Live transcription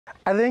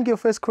I think your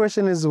first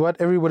question is what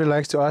everybody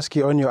likes to ask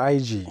you on your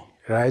IG,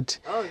 right?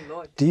 Oh,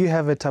 Lord. Do you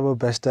have a Thabo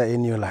Bester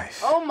in your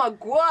life? Oh, my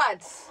God.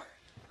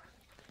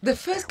 The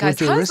first,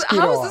 guys, Would you risk it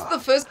how is all? this the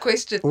first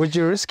question? Would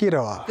you risk it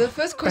all? The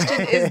first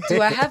question is,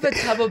 do I have a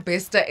Thabo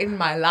Bester in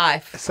my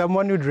life?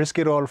 Someone you'd risk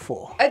it all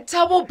for. A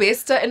Thabo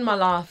Bester in my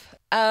life?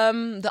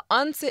 The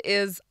answer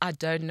is, I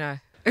don't know.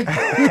 Is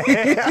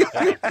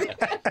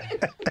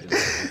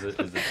it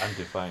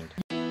undefined?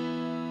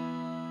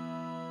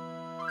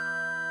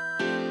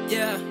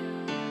 Yeah.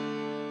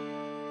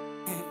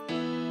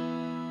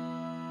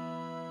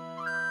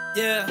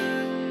 Yeah.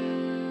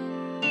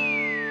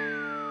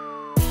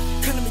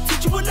 Come let me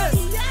teach you a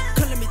lesson.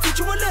 Come let me teach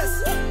you a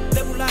lesson.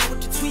 Lebo Lion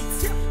with the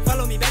tweets.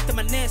 Follow me back to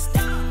my nest.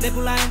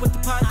 Lebo Lion with the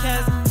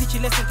podcast. Teach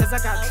you lesson cause I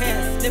got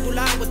class. Lebo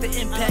Lion with the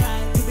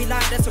impact. You be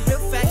lying, that's a real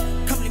fact.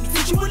 Come let me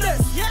teach you a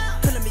lesson.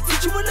 Come let me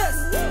teach you a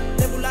lesson.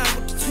 Lebo Lion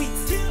with the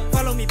tweets.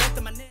 Follow me back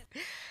to my nest.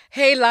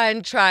 Hey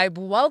Lion Tribe,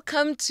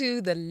 welcome to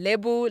the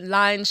Lebo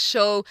Lion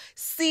Show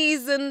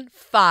Season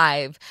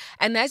 5.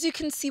 And as you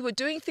can see, we're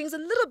doing things a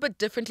little bit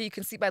differently. You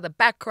can see by the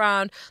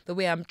background, the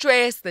way I'm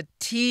dressed, the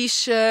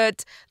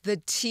t-shirt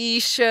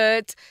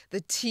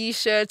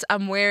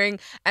I'm wearing,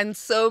 and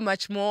so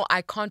much more.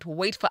 I can't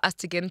wait for us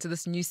to get into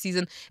this new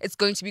season. It's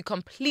going to be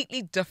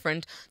completely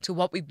different to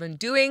what we've been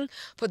doing.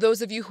 For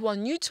those of you who are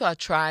new to our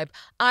tribe,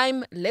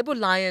 I'm Lebo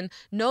Lion,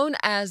 known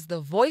as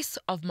the voice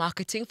of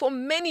marketing for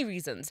many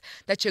reasons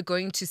that you're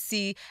going to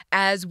see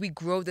as we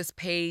grow this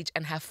page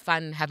and have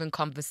fun having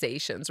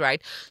conversations,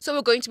 right? So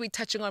we're going to be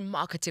touching on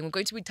marketing, we're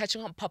going to be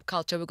touching on pop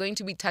culture, we're going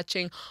to be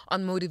touching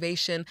on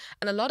motivation,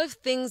 and a lot of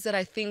things that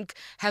I think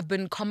have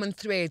been common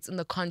threads in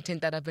the content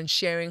that I've been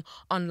sharing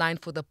online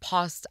for the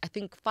past, I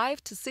think,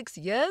 5 to 6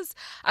 years.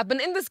 I've been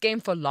in this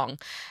game for long.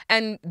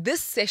 And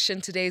this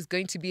session today is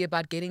going to be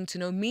about getting to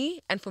know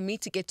me and for me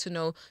to get to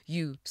know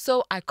you.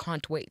 So I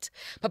can't wait.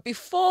 But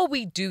before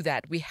we do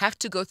that, we have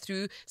to go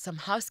through some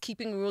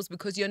housekeeping rules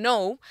because you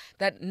know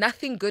that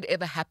nothing good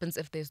ever happens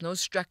if there's no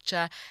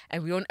structure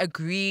and we don't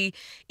agree.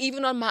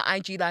 Even on my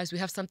IG lives, we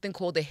have something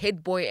called the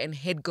head boy and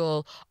head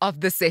girl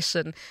of the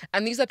session.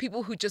 And these are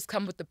people who just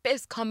come with the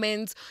best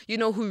comments, you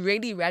know, who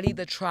really rally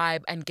the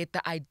tribe and get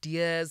the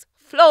ideas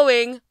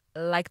flowing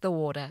like the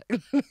water.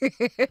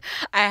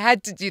 I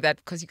had to do that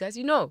because you guys,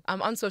 you know,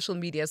 I'm on social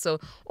media. So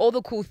all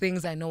the cool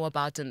things I know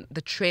about and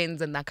the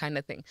trends and that kind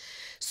of thing.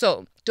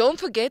 So don't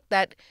forget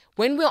that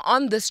when we're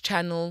on this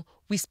channel,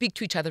 we speak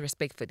to each other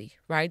respectfully,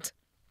 right?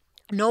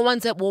 No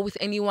one's at war with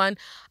anyone.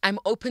 I'm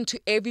open to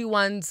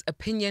everyone's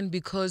opinion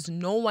because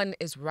no one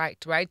is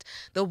right?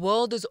 The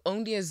world is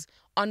only as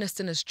honest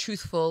and as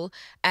truthful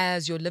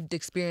as your lived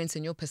experience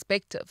and your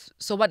perspective.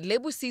 So what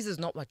Lebo sees is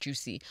not what you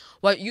see.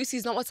 What you see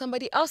is not what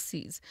somebody else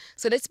sees.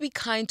 So let's be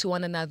kind to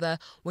one another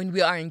when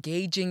we are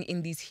engaging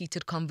in these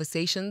heated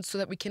conversations so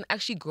that we can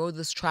actually grow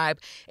this tribe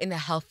in a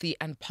healthy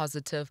and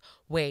positive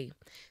way.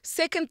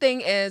 Second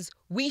thing is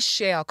we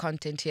share our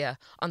content here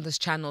on this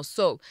channel.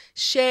 So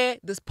share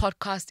this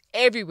podcast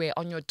everywhere,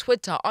 on your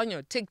Twitter, on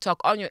your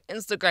TikTok, on your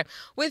Instagram,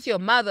 with your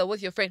mother,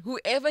 with your friend,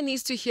 whoever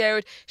needs to hear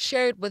it,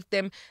 share it with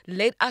them.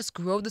 Let us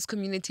grow this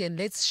community and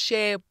let's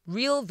share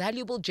real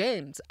valuable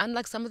gems,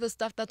 unlike some of the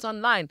stuff that's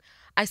online.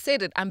 I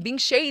said it, I'm being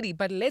shady,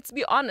 but let's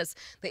be honest,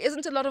 there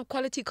isn't a lot of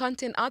quality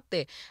content out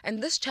there.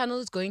 And this channel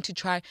is going to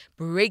try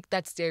break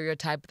that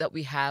stereotype that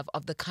we have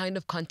of the kind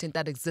of content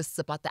that exists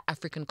about the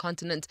African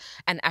continent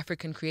and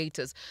African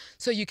creators.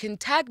 So you can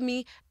tag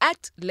me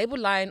at Lebo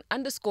Lion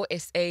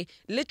 _SA,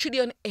 literally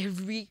on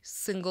every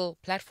single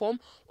platform,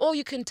 or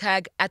you can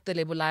tag at the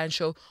Lebo Lion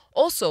Show,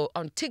 also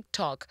on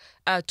TikTok,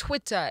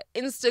 Twitter,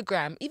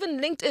 Instagram, even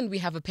LinkedIn, we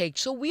have a page.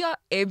 So we are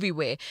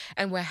everywhere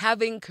and we're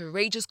having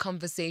courageous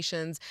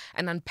conversations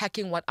and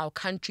unpacking what our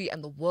country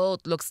and the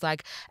world looks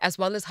like, as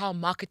well as how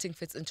marketing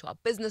fits into our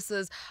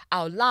businesses,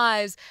 our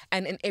lives,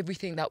 and in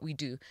everything that we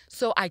do.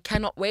 So I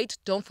cannot wait.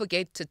 Don't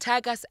forget to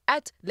tag us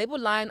at Lebo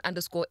Lion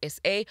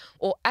 _SA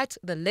or at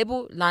the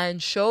Lebo Lion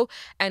Show.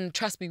 And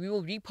trust me, we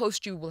will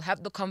repost you. We'll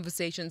have the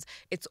conversations.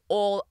 It's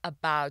all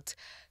about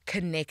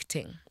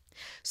connecting.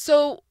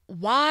 So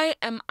why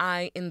am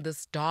I in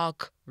this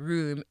dark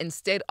room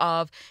instead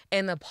of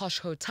in a posh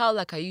hotel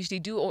like I usually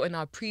do, or in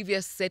our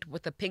previous set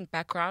with a pink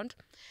background?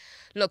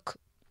 Look,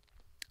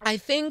 I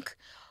think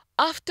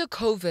after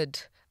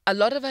COVID, a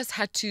lot of us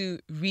had to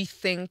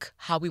rethink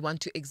how we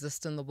want to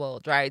exist in the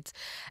world, right?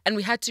 And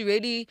we had to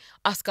really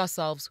ask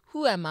ourselves,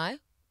 who am I?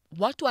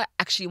 What do I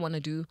actually want to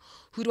do?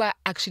 Who do I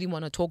actually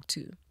want to talk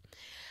to?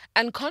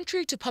 And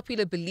contrary to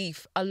popular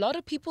belief, a lot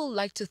of people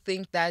like to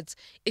think that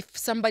if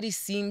somebody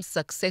seems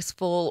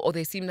successful or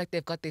they seem like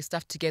they've got their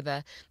stuff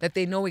together, that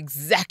they know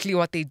exactly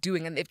what they're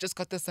doing and they've just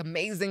got this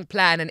amazing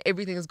plan and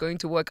everything is going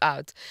to work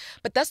out.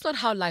 But that's not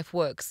how life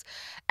works.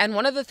 And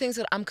one of the things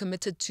that I'm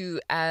committed to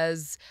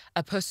as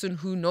a person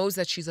who knows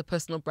that she's a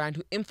personal brand,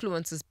 who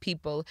influences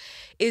people,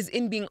 is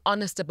in being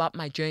honest about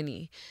my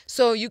journey.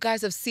 So you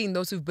guys have seen,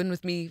 those who've been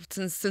with me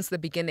since the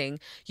beginning,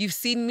 you've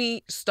seen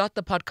me start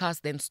the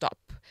podcast, then stop.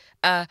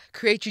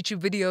 Create YouTube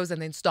videos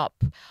and then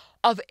stop.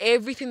 of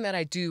everything that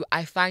I do,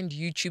 I find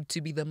YouTube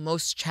to be the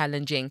most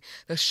challenging.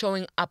 The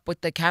showing up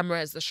with the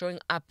cameras, the showing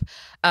up,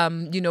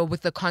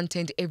 with the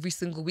content every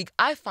single week.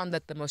 I found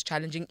that the most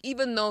challenging,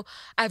 even though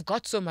I've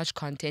got so much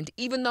content,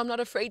 even though I'm not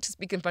afraid to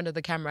speak in front of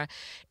the camera.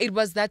 It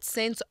was that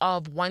sense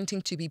of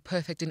wanting to be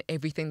perfect in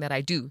everything that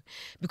I do,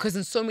 because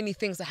in so many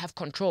things I have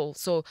control.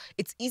 So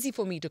it's easy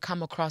for me to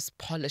come across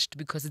polished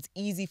because it's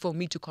easy for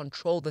me to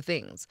control the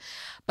things.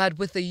 But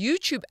with the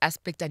YouTube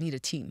aspect, I need a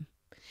team.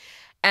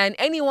 And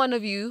any one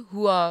of you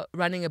who are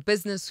running a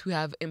business, who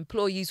have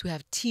employees, who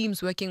have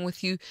teams working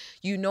with you,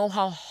 you know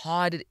how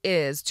hard it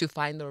is to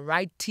find the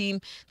right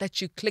team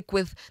that you click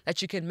with,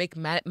 that you can make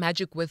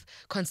magic with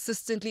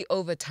consistently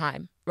over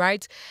time,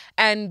 right?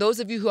 And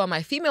those of you who are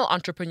my female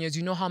entrepreneurs,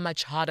 you know how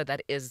much harder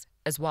that is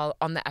as well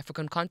on the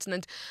African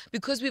continent,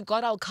 because we've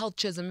got our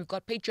cultures and we've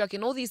got patriarchy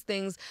and all these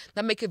things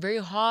that make it very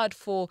hard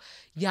for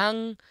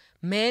young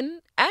men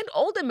and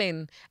older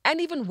men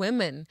and even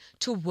women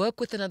to work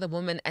with another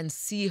woman and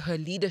see her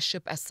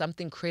leadership as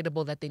something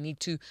credible that they need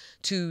to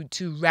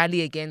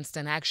rally against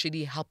and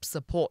actually help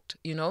support,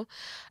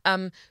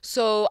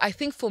 So I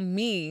think for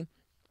me,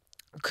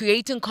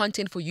 creating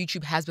content for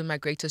YouTube has been my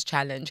greatest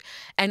challenge.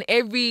 And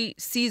every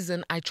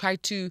season I try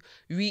to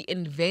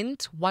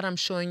reinvent what I'm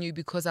showing you,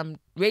 because I'm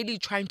really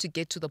trying to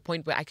get to the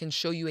point where I can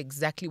show you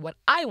exactly what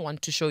I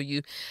want to show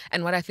you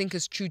and what I think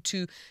is true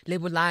to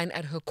Lebo Lion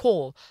at her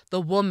core. The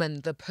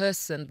woman, the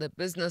person, the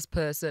business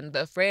person,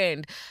 the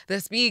friend, the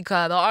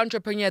speaker, the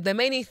entrepreneur, the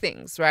many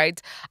things, right?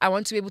 I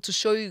want to be able to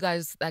show you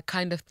guys that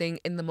kind of thing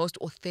in the most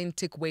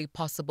authentic way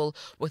possible,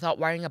 without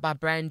worrying about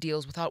brand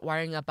deals, without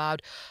worrying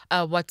about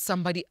what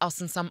somebody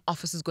else in some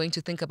office is going to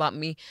think about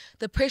me.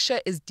 The pressure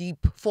is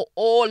deep for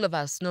all of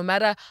us, no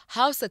matter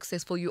how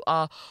successful you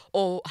are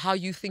or how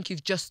you think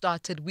you've just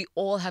started. We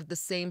all have the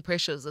same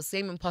pressures, the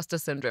same imposter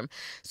syndrome.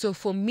 So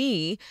for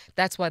me,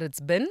 that's what it's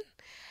been.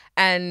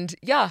 And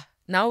yeah,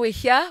 now we're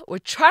here. We're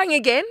trying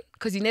again,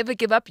 because you never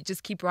give up. You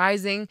just keep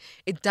rising.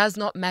 It does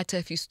not matter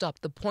if you stop.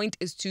 The point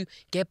is to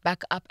get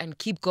back up and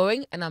keep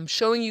going. And I'm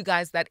showing you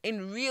guys that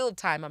in real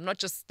time. I'm not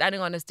just standing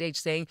on a stage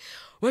saying,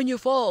 when you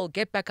fall,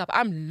 get back up.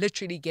 I'm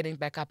literally getting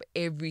back up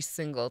every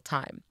single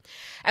time.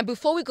 And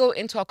before we go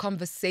into our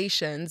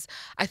conversations,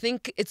 I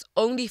think it's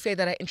only fair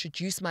that I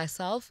introduce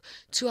myself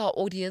to our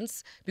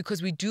audience,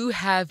 because we do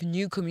have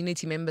new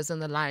community members on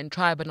the Lion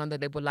Tribe and on the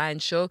Lebo Lion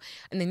Show,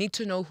 and they need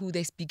to know who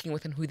they're speaking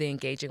with and who they're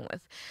engaging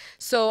with.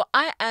 So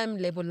I am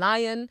Lebo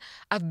Lion.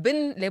 I've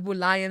been Lebo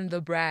Lion, the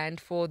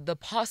brand, for the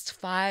past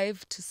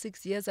 5 to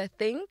 6 years, I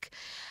think.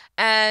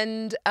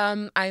 And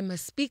I'm a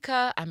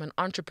speaker, I'm an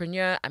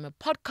entrepreneur, I'm a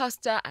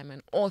podcaster, I'm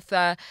an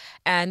author,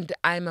 and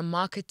I'm a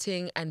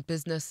marketing and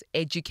business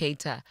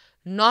educator.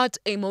 Not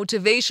a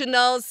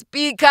motivational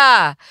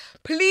speaker.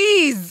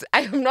 Please,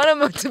 I am not a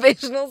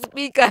motivational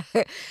speaker.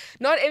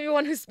 Not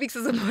everyone who speaks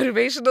is a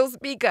motivational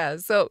speaker.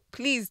 So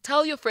please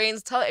tell your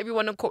friends, tell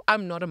everyone,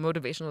 I'm not a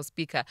motivational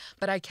speaker,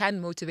 but I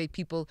can motivate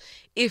people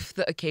if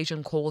the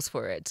occasion calls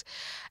for it.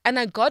 And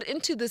I got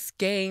into this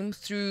game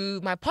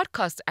through my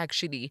podcast,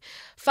 actually.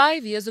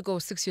 5 years ago,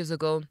 6 years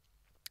ago,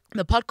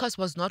 the podcast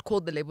was not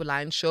called the Lebo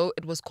Lion Show.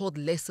 It was called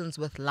Lessons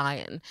with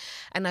Lion.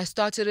 And I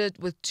started it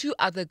with 2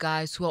 other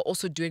guys who are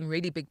also doing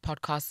really big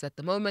podcasts at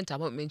the moment. I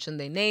won't mention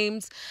their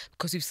names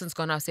because we've since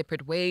gone our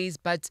separate ways.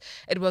 But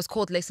it was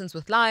called Lessons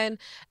with Lion.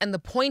 And the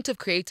point of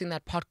creating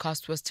that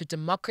podcast was to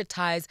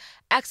democratize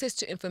access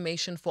to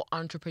information for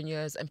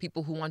entrepreneurs and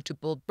people who want to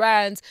build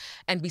brands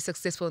and be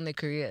successful in their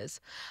careers.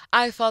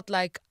 I felt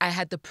like I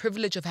had the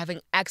privilege of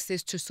having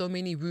access to so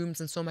many rooms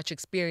and so much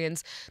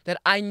experience that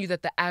I knew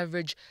that the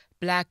average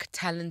Black,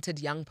 talented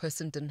young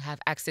person didn't have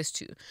access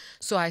to.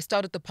 So I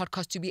started the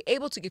podcast to be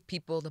able to give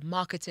people the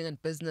marketing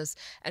and business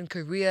and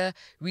career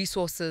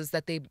resources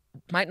that they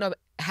might not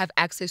have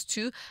access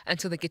to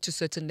until they get to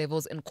certain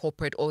levels in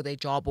corporate or their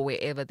job or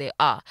wherever they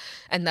are.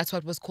 And that's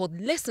what was called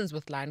Lessons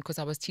with Lion, because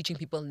I was teaching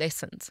people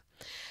lessons.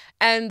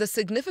 And the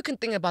significant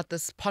thing about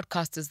this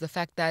podcast is the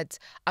fact that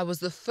I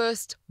was the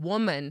first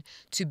woman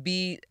to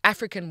be,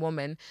 African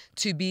woman,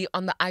 to be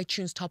on the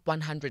iTunes Top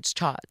 100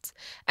 charts.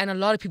 And a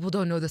lot of people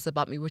don't know this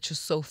about me, which is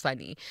so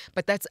funny.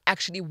 But that's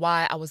actually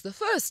why I was the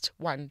first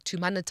one to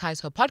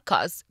monetize her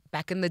podcast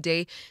back in the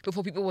day,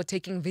 before people were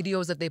taking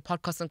videos of their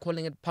podcast and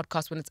calling it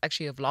podcast when it's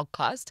actually a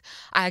vlogcast.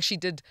 I actually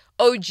did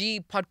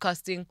OG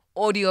podcasting,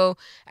 audio,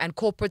 and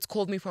corporates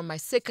called me from my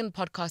second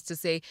podcast to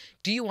say,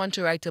 do you want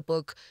to write a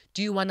book?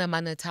 Do you want to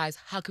monetize?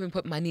 How can we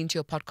put money into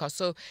your podcast?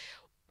 So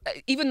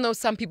even though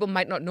some people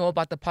might not know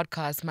about the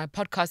podcast, my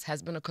podcast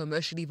has been a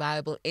commercially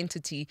viable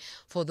entity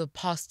for the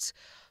past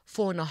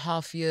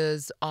 4.5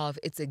 years of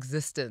its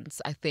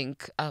existence. I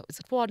think, is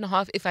it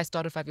 4.5 if I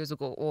started 5 years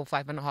ago, or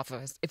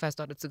 5.5 if I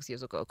started 6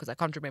 years ago, because I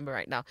can't remember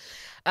right now.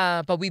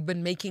 But we've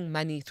been making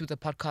money through the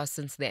podcast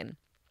since then.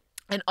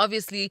 And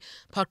obviously,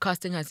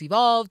 podcasting has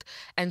evolved.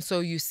 And so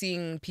you're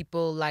seeing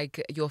people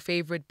like your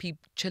favorite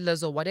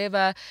chillers or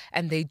whatever,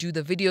 and they do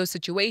the video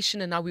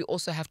situation. And now we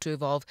also have to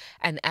evolve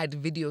and add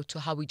video to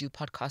how we do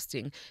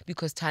podcasting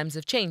because times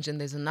have changed and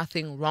there's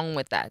nothing wrong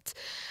with that.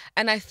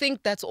 And I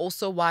think that's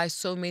also why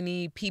so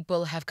many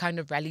people have kind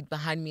of rallied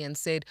behind me and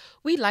said,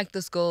 we like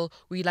this girl,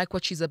 we like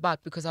what she's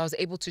about, because I was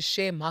able to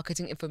share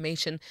marketing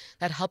information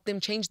that helped them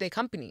change their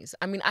companies.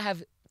 I mean, I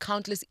have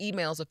countless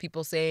emails of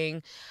people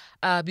saying,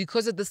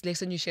 because of this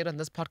lesson you shared on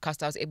this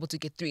podcast, I was able to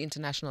get 3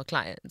 international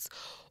clients.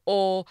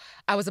 Or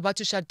I was about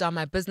to shut down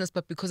my business,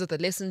 but because of the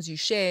lessons you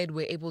shared,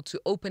 we're able to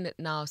open it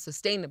now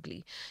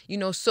sustainably. You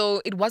know,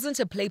 so it wasn't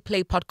a play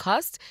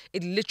podcast.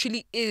 It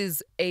literally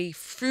is a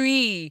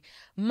free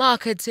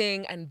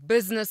marketing and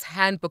business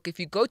handbook. If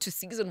you go to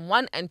season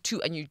 1 and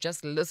 2 and you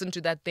just listen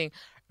to that thing,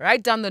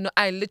 right down the note,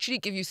 I literally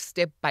give you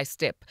step by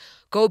step.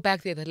 Go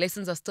back there. The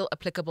lessons are still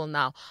applicable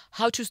now.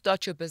 How to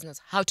start your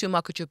business, how to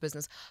market your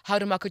business, how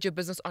to market your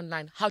business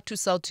online, how to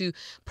sell to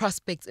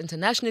prospects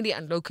internationally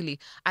and locally.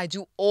 I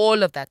do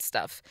all of that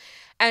stuff.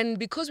 And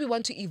because we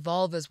want to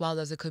evolve as well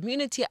as a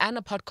community and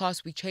a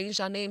podcast, we changed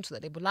our name to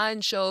the Lebo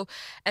Lion Show.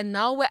 And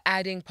now we're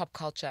adding pop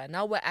culture.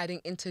 Now we're adding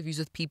interviews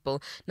with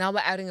people. Now we're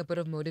adding a bit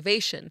of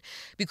motivation,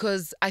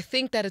 because I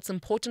think that it's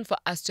important for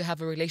us to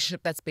have a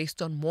relationship that's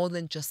based on more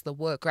than just the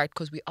work, right?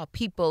 Because we are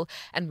people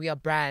and we are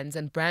brands,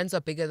 and brands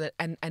are bigger than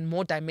and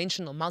more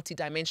dimensional,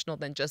 multi-dimensional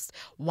than just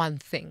one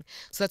thing.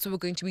 So that's what we're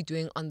going to be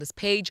doing on this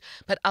page.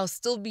 But I'll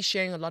still be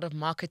sharing a lot of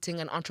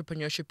marketing and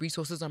entrepreneurship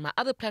resources on my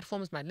other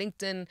platforms, my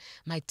LinkedIn,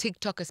 my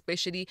TikTok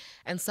especially,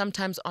 and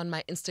sometimes on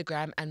my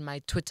Instagram and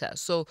my Twitter.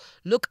 So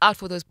look out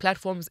for those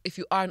platforms if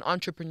you are an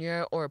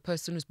entrepreneur or a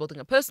person who's building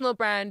a personal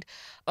brand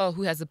or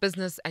who has a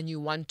business and you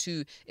want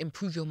to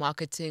improve your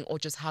marketing or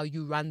just how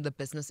you run the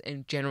business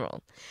in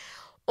general.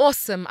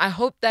 Awesome. I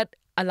hope that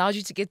allows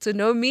you to get to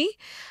know me,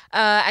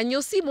 and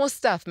you'll see more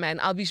stuff, man.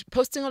 I'll be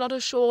posting a lot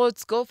of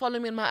shorts. Go follow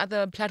me on my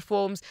other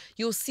platforms.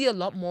 You'll see a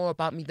lot more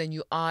about me than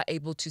you are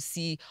able to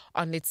see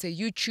on, let's say,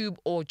 YouTube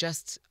or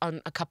just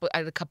on a couple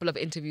of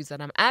interviews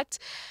that I'm at.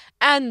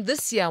 And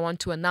this year I want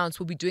to announce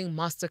we'll be doing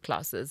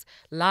masterclasses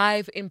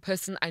live in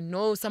person. I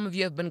know some of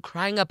you have been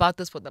crying about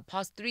this for the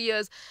past 3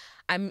 years.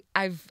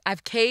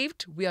 I've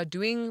caved. We are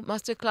doing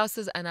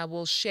masterclasses, and I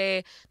will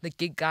share the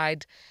gig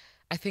guide,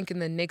 I think, in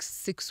the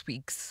next 6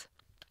 weeks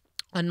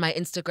on my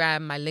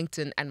Instagram, my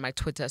LinkedIn, and my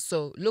Twitter.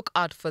 So look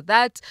out for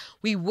that.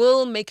 We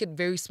will make it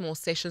very small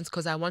sessions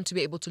because I want to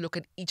be able to look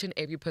at each and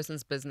every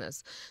person's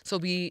business. So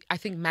I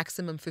think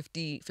maximum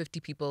 50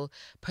 people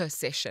per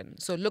session.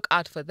 So look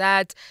out for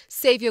that.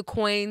 Save your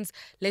coins.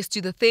 Let's do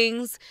the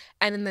things.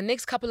 And in the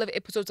next couple of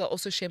episodes, I'll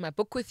also share my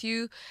book with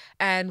you,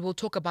 and we'll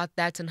talk about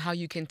that and how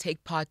you can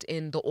take part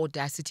in the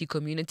Audacity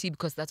community,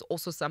 because that's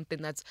also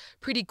something that's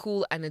pretty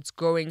cool and it's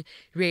growing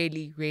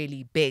really,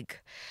 really big.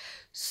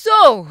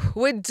 So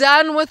we're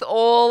done with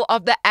all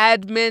of the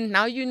admin.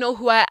 Now you know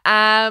who I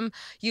am.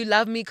 You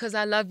love me because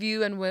I love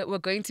you, and we're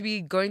going to be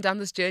going down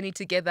this journey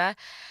together.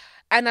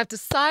 And I've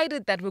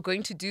decided that we're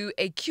going to do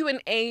a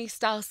Q&A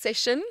style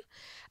session.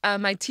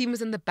 My team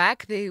is in the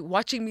back. They're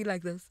watching me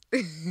like this.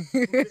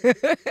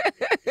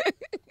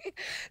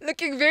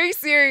 Looking very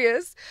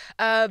serious.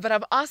 But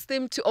I've asked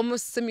them to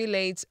almost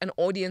simulate an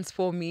audience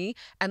for me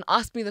and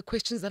ask me the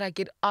questions that I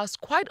get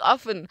asked quite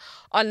often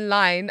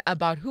online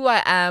about who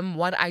I am,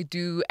 what I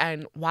do,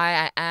 and why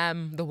I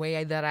am the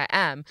way that I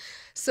am.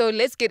 So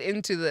let's get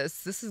into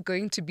this. This is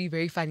going to be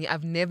very funny.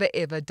 I've never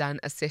ever done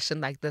a session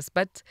like this,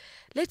 but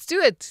let's do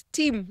it.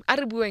 Team,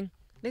 Aribueng,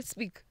 let's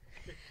speak.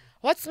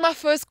 What's my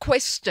first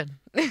question?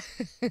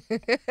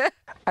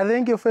 I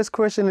think your first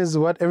question is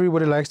what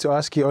everybody likes to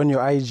ask you on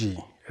your IG,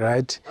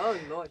 right? Oh,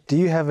 Lord. Do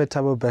you have a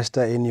Thabo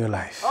Bester in your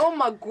life? Oh,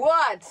 my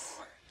God.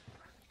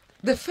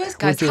 The first,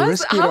 guys, Would you how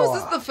risk is it all?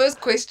 this the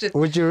first question?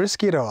 Would you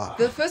risk it all?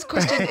 The first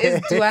question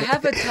is, do I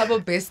have a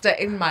Thabo Bester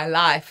in my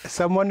life?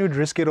 Someone you'd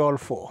risk it all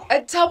for. A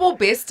Thabo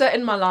Bester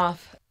in my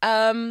life?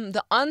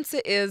 The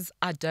answer is,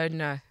 I don't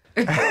know.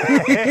 Is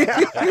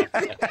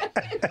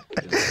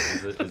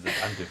it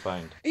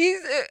undefined?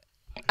 He's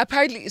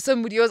apparently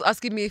somebody was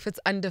asking me if it's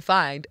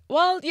undefined.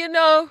 Well, you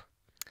know,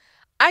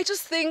 I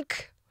just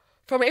think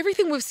from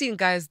everything we've seen,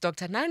 guys,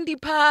 Dr.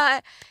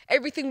 Nandipa,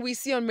 everything we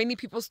see on many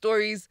people's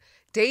stories,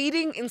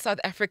 dating in South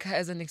Africa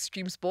is an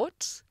extreme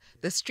sport.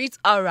 The streets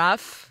are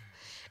rough.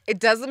 It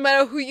doesn't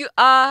matter who you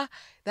are.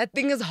 That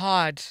thing is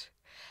hard.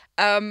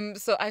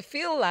 So I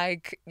feel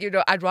like, you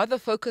know, I'd rather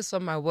focus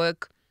on my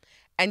work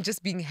and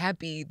just being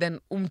happy than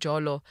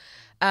umjolo.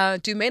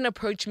 Do men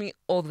approach me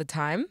all the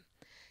time?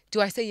 Do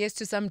I say yes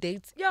to some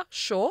dates? Yeah,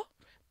 sure.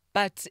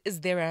 But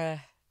is there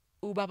a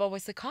ubaba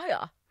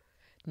wesekaya?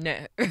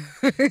 No.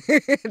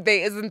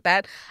 There isn't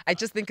that. I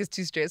just think it's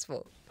too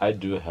stressful. I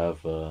do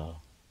have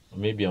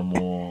maybe a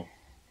more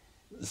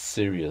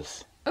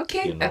serious.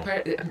 Okay, you know,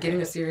 I'm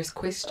getting a serious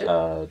question.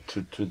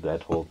 to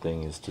that whole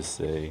thing is to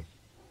say,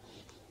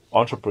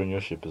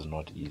 entrepreneurship is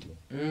not easy.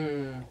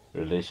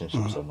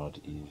 Relationships are not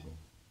easy.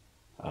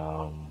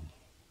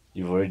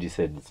 You've already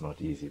said it's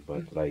not easy,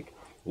 but like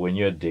when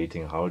you're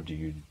dating, how do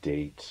you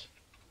date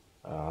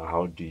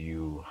how do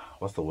you,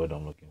 what's the word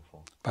I'm looking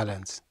for?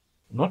 Balance.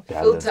 Not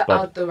balance, Filter but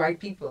out the right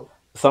people.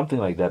 something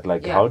like that.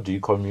 Like, Yeah. how do you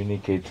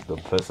communicate to the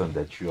person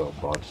that you are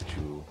about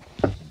to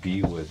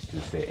be with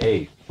to say,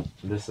 hey,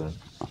 listen,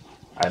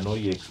 I know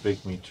you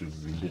expect me to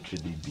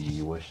literally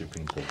be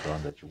worshipping the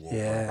ground that you walk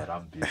Yeah. on, but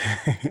I'm busy.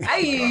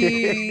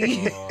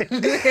 Aye.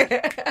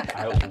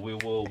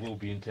 We'll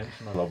be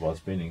intentional about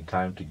spending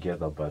time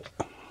together, but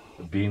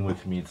being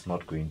with me, it's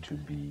not going to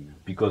be,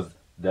 because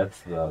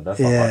that's a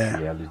harsh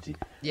reality.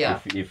 Yeah.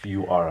 If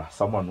you are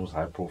someone who's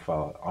high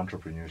profile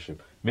entrepreneurship,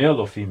 male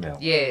or female,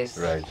 Yes.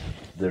 right?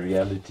 The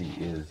reality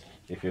is,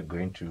 if you're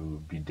going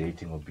to be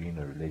dating or be in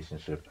a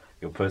relationship,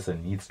 your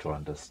person needs to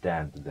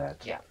understand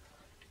that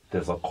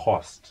there's a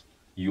cost.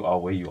 You are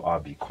where you are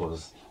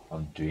because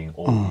I'm doing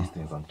all these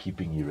things. I'm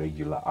keeping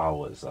irregular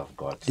hours. I've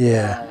got,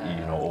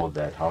 all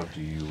that. How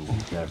do you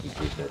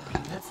navigate that?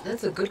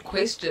 That's a good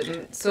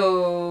question.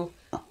 So,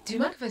 do you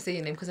mind if I say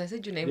your name? Because I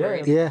said your name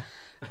already. Yeah.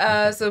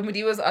 So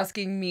Mudi was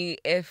asking me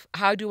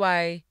how do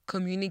I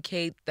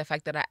communicate the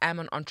fact that I am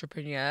an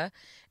entrepreneur,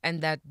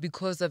 and that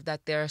because of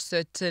that there are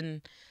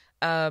certain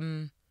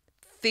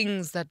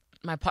things that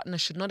my partner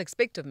should not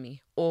expect of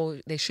me, or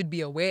they should be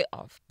aware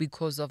of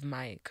because of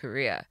my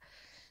career.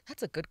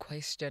 That's a good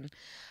question.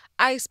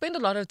 I spend a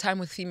lot of time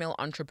with female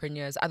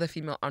entrepreneurs, other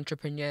female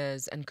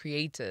entrepreneurs and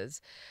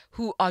creators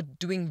who are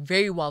doing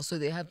very well. So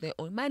they have their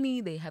own money,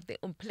 they have their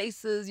own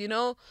places,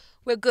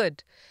 we're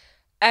good.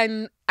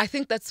 And I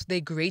think that's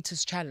their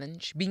greatest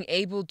challenge, being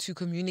able to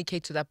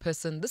communicate to that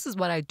person, this is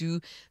what I do,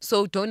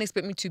 so don't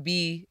expect me to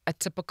be a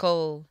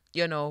typical,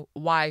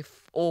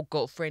 wife or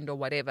girlfriend or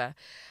whatever.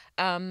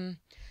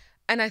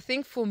 And I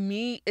think for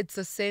me, it's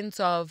a sense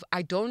of,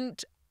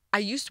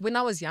 when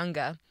I was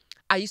younger,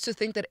 I used to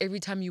think that every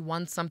time you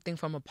want something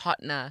from a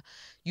partner,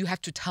 you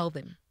have to tell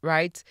them,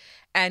 right?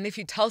 And if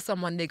you tell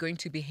someone, they're going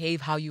to behave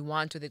how you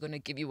want, or they're going to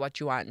give you what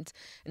you want.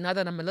 And now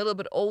that I'm a little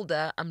bit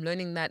older, I'm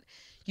learning that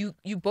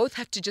you both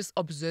have to just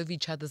observe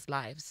each other's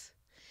lives.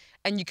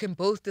 And you can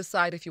both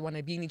decide if you want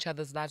to be in each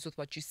other's lives with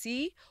what you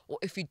see, or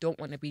if you don't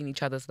want to be in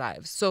each other's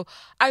lives. So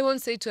I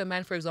won't say to a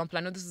man, for example,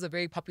 I know this is a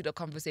very popular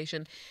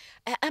conversation,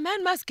 a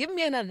man must give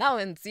me an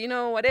allowance,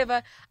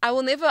 whatever. I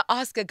will never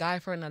ask a guy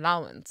for an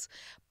allowance.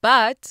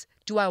 But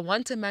do I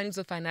want a man who's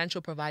a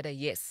financial provider?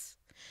 Yes.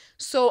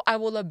 So I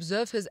will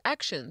observe his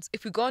actions.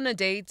 If we go on a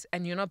date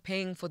and you're not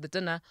paying for the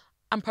dinner,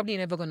 I'm probably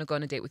never going to go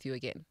on a date with you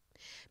again.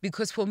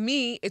 Because for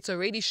me, it's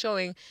already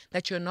showing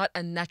that you're not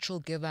a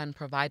natural giver and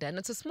provider. And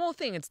it's a small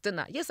thing, it's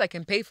dinner. Yes, I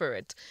can pay for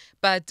it.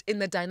 But in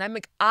the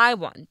dynamic I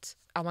want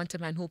a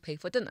man who'll pay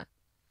for dinner.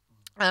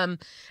 And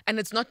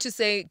it's not to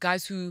say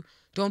guys who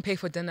don't pay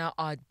for dinner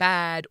are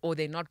bad or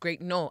they're not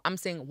great. No, I'm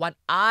saying what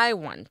I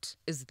want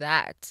is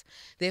that.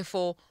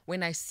 Therefore,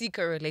 when I seek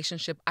a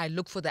relationship, I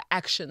look for the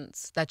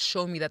actions that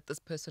show me that this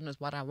person is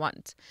what I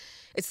want.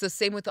 It's the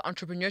same with the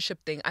entrepreneurship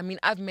thing. I mean,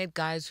 I've met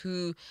guys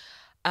who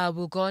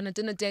we'll go on a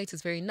dinner date,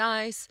 it's very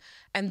nice,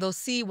 and they'll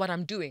see what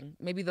I'm doing.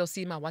 Maybe they'll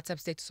see my WhatsApp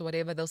status or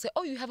whatever. They'll say,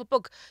 oh, you have a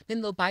book.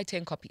 Then they'll buy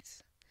 10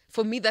 copies.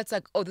 For me, that's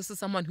like, oh, this is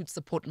someone who'd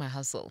support my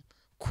hustle.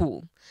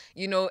 Cool.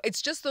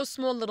 It's just those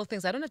small little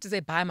things. I don't have to say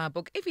buy my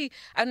book. I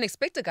don't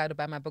expect a guy to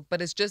buy my book,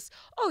 but it's just,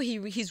 oh,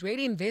 he's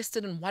really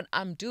invested in what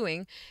I'm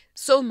doing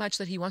so much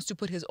that he wants to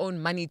put his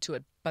own money to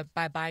it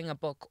by buying a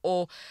book,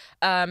 or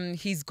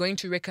he's going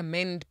to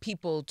recommend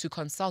people to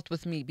consult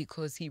with me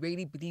because he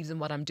really believes in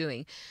what I'm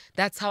doing.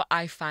 That's how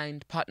I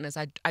find partners.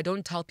 I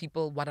don't tell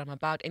people what I'm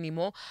about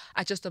anymore.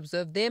 I just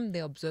observe them, they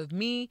observe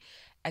me,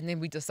 and then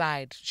we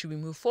decide, should we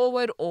move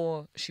forward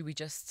or should we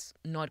just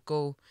not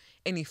go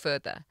any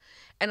further?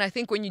 And I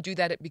think when you do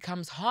that, it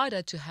becomes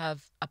harder to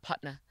have a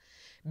partner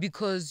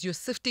because you're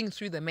sifting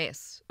through the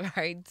mess,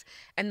 right?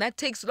 And that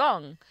takes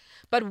long.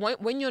 But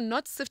when you're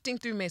not sifting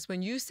through mess,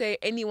 when you say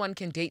anyone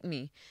can date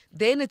me,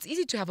 then it's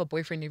easy to have a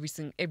boyfriend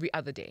every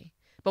other day.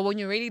 But when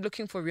you're really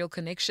looking for real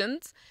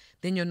connections,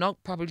 then you're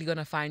not probably going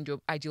to find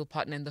your ideal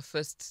partner in the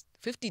first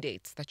 50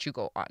 dates that you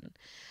go on.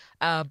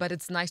 But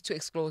it's nice to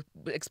explore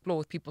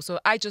with people. So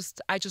I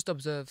just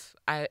observe.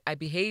 I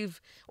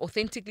behave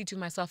authentically to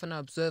myself, and I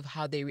observe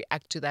how they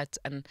react to that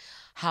and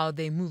how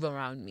they move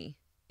around me,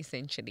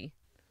 essentially.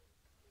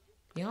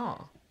 Yeah.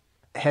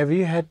 Have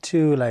you had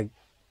to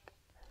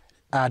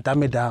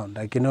dumb it down?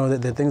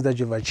 The things that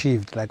you've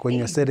achieved, like when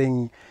you're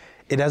sitting,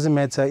 it doesn't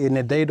matter in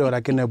a date or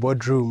like in a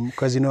boardroom,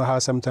 because you know how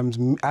sometimes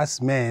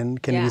us men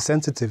can be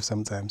sensitive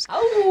sometimes.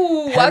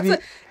 Oh,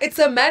 it's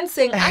a man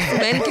saying us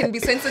men can be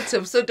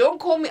sensitive. So don't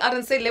call me out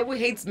and say Lebo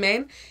hates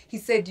men. He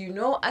said,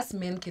 us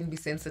men can be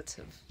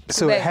sensitive.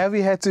 So have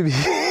you had to be...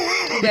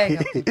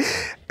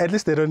 At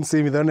least they don't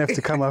see me. They don't have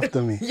to come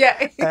after me.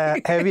 Yeah.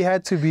 Have you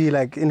had to be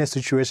in a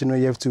situation where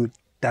you have to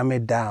dumb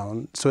it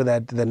down so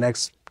that the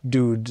next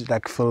dude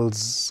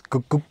feels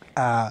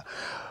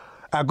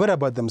good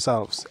about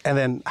themselves? And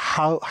then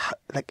how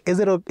is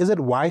it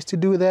wise to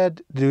do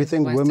that? Do you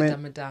think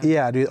women,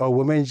 or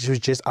women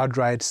should just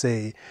outright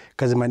say,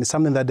 because it's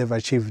something that they've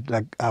achieved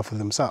for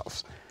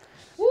themselves?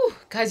 Woo,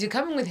 guys, you're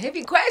coming with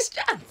heavy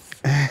questions.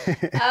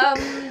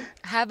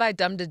 Have I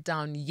dumbed it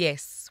down?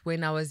 Yes.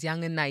 When I was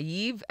young and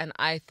naive, and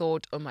I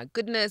thought, oh my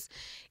goodness,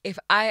 if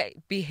I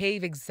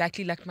behave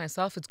exactly like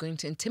myself, it's going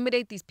to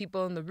intimidate these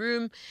people in the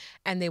room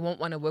and they won't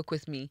want to work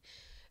with me.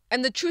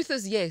 And the truth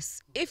is,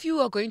 yes, if you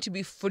are going to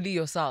be fully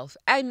yourself,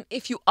 and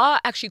if you are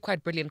actually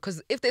quite brilliant,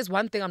 because if there's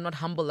one thing I'm not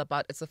humble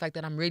about, it's the fact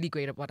that I'm really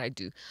great at what I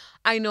do.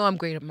 I know I'm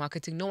great at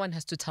marketing. No one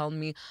has to tell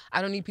me.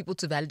 I don't need people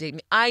to validate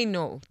me. I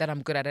know that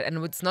I'm good at it,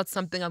 and it's not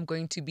something I'm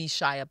going to be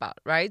shy about,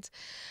 right?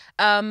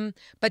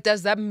 But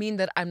does that mean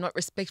that I'm not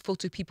respectful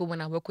to people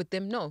when I work with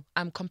them? No,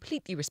 I'm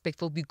completely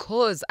respectful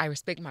because I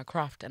respect my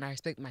craft and I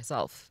respect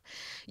myself,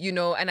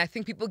 and I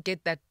think people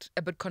get that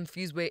a bit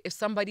confused where if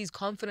somebody's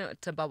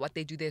confident about what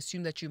they do, they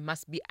assume that you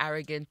must be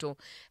arrogant or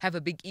have a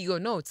big ego.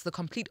 No, it's the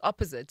complete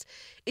opposite.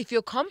 If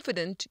you're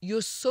confident,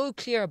 you're so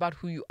clear about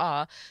who you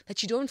are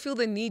that you don't feel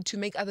the need to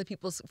make other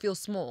people feel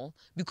small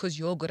because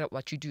you're good at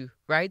what you do,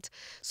 right?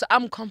 So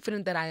I'm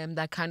confident that I am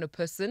that kind of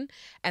person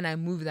and I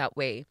move that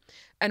way.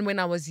 And when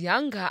I was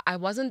younger, I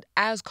wasn't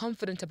as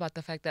confident about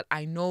the fact that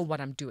I know what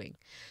I'm doing.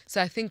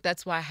 So I think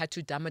that's why I had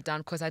to dumb it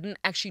down, because I didn't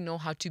actually know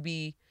how to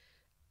be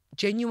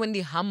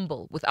genuinely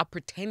humble without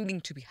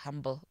pretending to be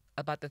humble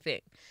about the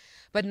thing.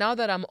 But now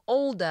that I'm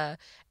older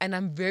and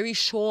I'm very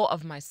sure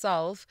of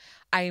myself,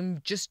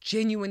 I'm just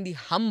genuinely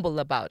humble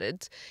about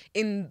it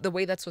in the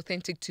way that's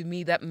authentic to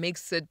me, that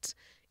makes it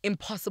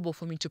impossible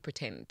for me to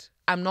pretend.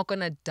 I'm not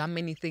going to dumb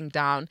anything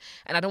down,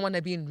 and I don't want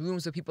to be in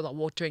rooms where people are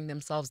watering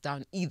themselves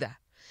down either,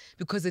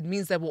 because it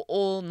means that we're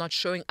all not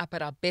showing up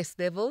at our best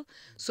level.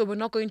 So we're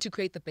not going to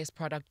create the best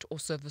product or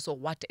service or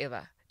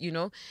whatever,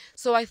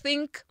 So I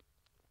think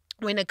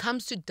when it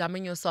comes to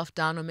dumbing yourself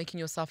down or making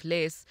yourself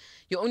less,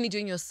 you're only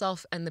doing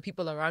yourself and the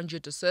people around you a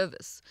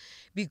disservice,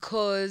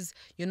 because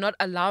you're not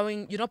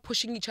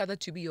pushing each other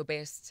to be your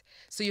best.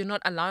 So you're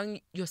not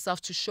allowing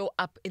yourself to show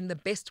up in the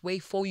best way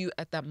for you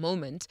at that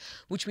moment,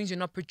 which means you're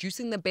not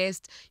producing the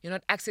best, you're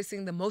not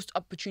accessing the most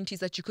opportunities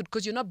that you could,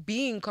 because you're not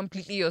being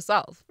completely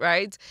yourself,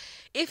 right?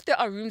 If there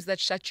are rooms that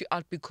shut you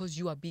out because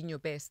you are being your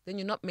best, then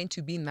you're not meant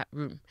to be in that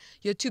room.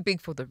 You're too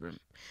big for the room,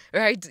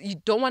 right? You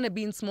don't want to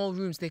be in small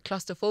rooms. They're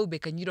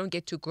claustrophobic and you don't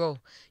get to grow.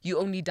 You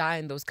only die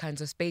in those kinds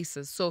of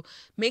spaces. So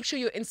make sure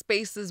you're in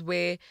spaces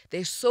where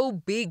they're so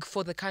big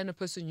for the kind of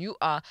person you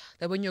are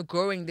that when you're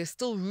growing, there's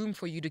still room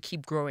for you to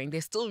keep growing.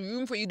 There's still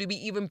room for you to be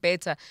even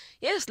better.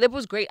 Yes,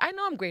 Lebo's great. I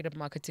know I'm great at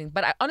marketing,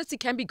 but I honestly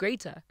can be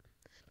greater.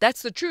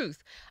 That's the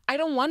truth. I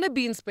don't want to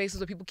be in spaces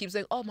where people keep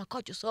saying, oh my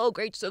God, you're so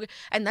great, so great.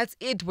 And that's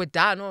it. We're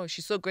done. Oh,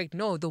 she's so great.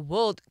 No, the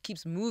world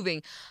keeps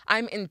moving.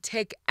 I'm in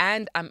tech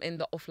and I'm in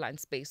the offline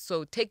space.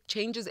 So tech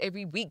changes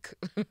every week.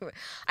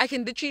 I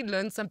can literally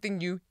learn something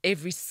new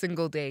every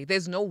single day.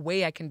 There's no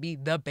way I can be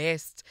the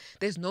best.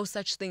 There's no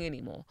such thing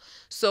anymore.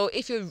 So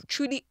if you're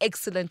truly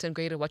excellent and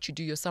great at what you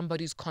do, you're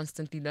somebody who's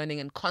constantly learning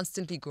and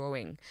constantly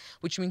growing,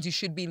 which means you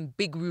should be in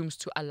big rooms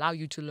to allow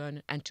you to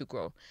learn and to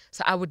grow.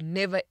 So I would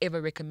never,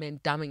 ever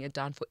recommend dumbing it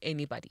down for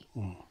anybody.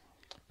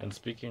 And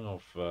speaking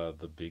of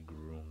the big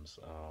rooms,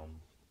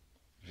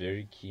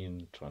 very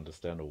keen to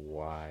understand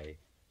why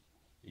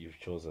you've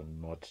chosen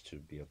not to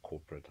be a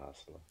corporate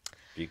hustler,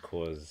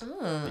 because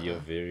you're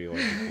very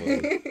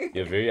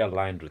you're very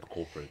aligned with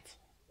corporates,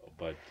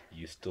 but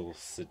you still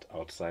sit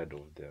outside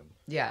of them.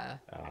 Yeah.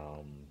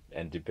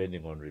 And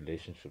depending on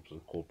relationships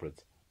with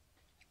corporates,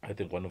 I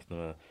think one of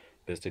the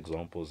best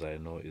examples I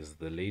know is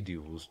the lady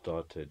who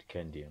started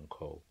Candy &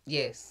 Co.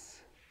 Yes.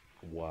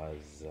 Was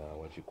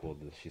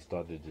she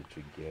started it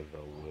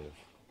together with,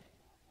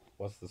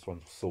 what's this one,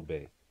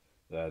 Sobe.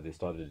 They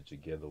started it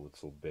together with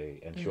Sobe,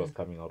 and she was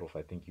coming out of,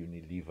 I think,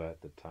 Unilever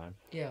at the time.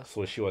 Yeah.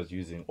 So she was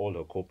using all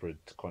her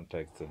corporate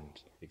contacts and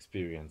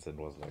experience, and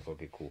was like,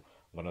 okay, cool,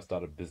 I'm gonna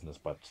start a business,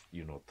 but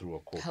through a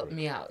corporate, help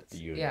me out.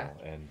 Know,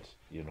 and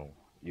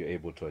you're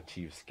able to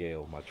achieve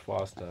scale much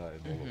faster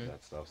and all of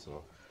that stuff.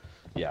 So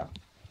yeah,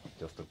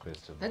 just a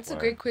question. That's a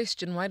great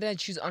question. Why did I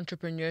choose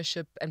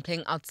entrepreneurship and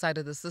playing outside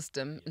of the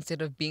system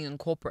instead of being in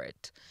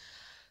corporate?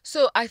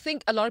 So I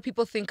think a lot of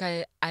people think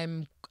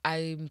I'm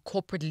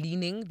corporate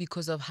leaning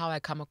because of how I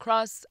come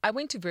across. I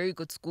went to very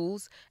good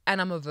schools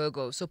and I'm a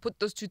Virgo. So put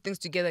those two things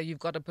together, you've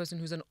got a person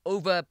who's an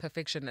over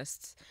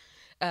perfectionist.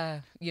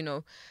 I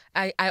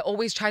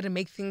always try to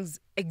make things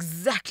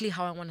exactly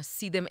how I want to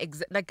see them.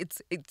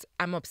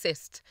 I'm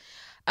obsessed.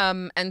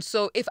 And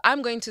so if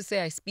I'm going to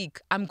say I speak,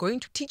 I'm going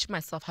to teach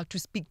myself how to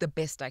speak the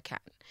best I can.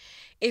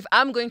 If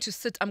I'm going to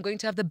sit, I'm going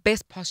to have the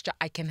best posture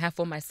I can have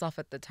for myself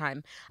at the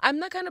time.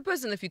 I'm that kind of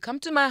person. If you come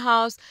to my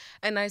house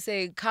and I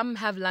say, come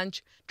have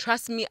lunch,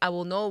 trust me, I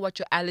will know what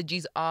your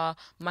allergies are.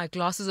 My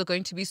glasses are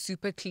going to be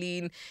super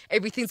clean.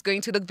 Everything's going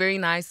to look very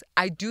nice.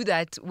 I do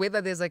that whether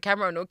there's a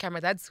camera or no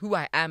camera. That's who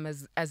I am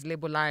as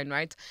Lebo Lion,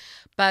 right?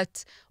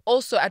 But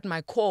also at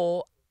my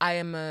core, I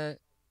am a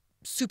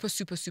super,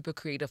 super, super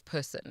creative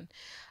person.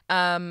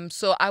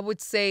 So I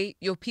would say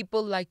your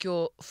people like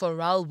your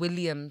Pharrell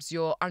Williams,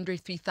 your Andre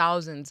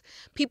 3000s,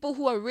 people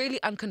who are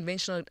really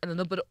unconventional and a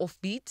little bit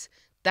offbeat,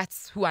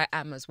 that's who I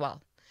am as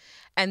well.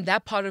 And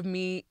that part of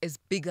me is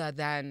bigger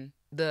than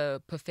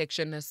the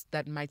perfectionist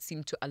that might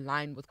seem to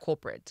align with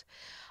corporate.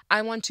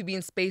 I want to be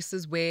in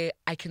spaces where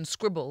I can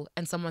scribble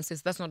and someone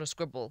says, that's not a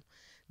scribble,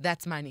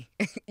 that's money,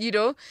 you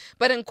know?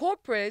 But in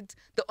corporate,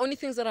 the only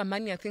things that are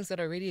money are things that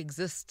already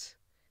exist.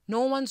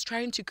 No one's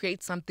trying to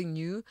create something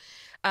new.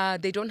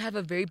 They don't have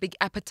a very big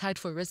appetite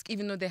for risk,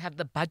 even though they have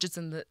the budgets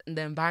and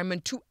the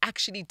environment to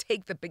actually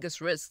take the biggest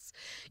risks.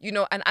 You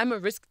know, and I'm a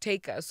risk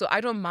taker. So I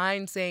don't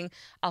mind saying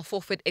I'll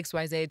forfeit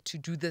XYZ to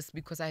do this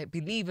because I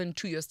believe in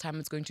 2 years' time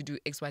it's going to do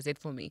XYZ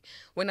for me.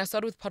 When I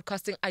started with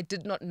podcasting, I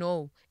did not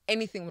know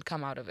anything would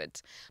come out of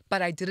it,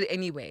 but I did it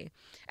anyway.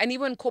 And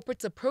even when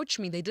corporates approached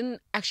me, they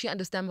didn't actually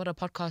understand what a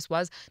podcast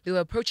was. They were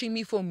approaching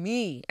me for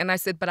me. And I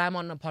said, but I'm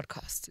on a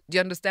podcast. Do you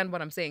understand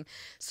what I'm saying?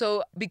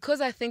 So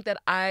because I think that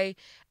I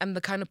am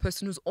the kind of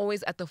person who's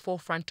always at the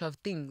forefront of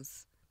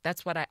things,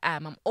 that's what I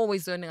am. I'm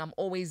always learning. I'm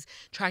always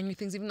trying new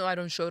things, even though I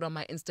don't show it on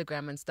my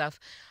Instagram and stuff.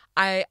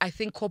 I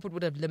think corporate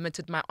would have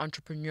limited my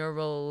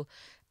entrepreneurial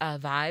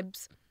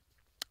vibes,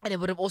 and it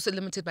would have also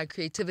limited my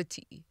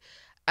creativity.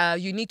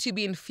 You need to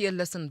be in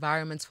fearless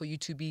environments for you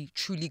to be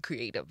truly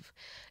creative.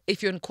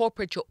 If you're in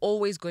corporate, you're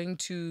always going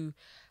to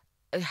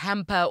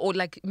hamper or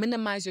like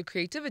minimize your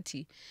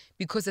creativity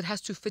because it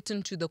has to fit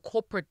into the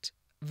corporate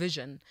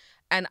vision.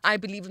 And I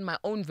believe in my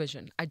own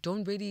vision. I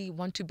don't really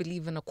want to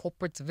believe in a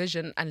corporate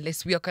vision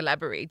unless we are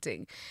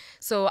collaborating.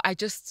 So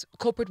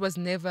corporate was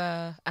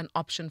never an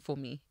option for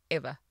me,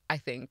 ever, I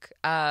think.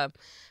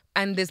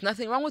 And there's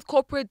nothing wrong with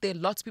corporate. There are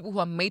lots of people who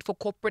are made for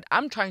corporate.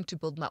 I'm trying to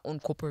build my own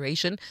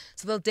corporation.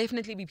 So there'll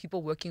definitely be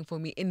people working for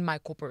me in my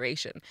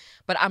corporation.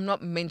 But I'm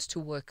not meant to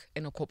work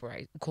in a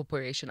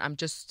corporation. I'm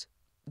just,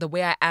 the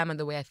way I am and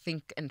the way I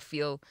think and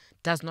feel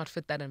does not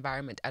fit that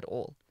environment at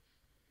all.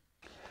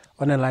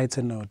 On a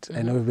lighter note,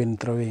 I know we've been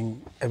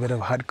throwing a bit of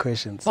hard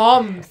questions.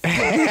 Bombs.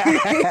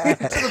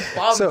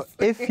 Bombs. So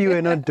if you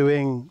were not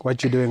doing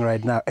what you're doing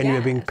right now and you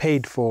were being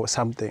paid for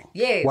something,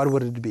 what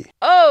would it be?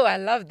 Oh, I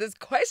love this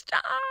question.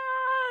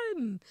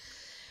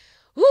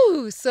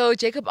 Ooh, so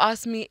Jacob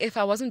asked me if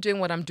I wasn't doing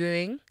what I'm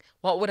doing,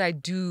 what would I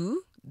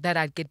do that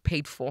I'd get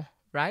paid for,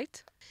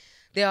 right?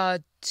 There are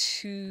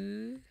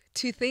two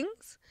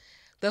things.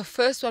 The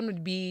first one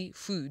would be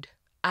food.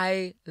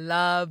 I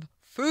love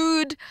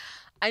food.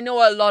 I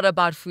know a lot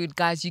about food,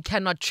 guys. You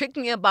cannot trick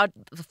me about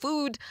the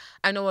food.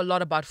 I know a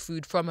lot about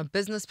food from a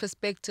business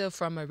perspective,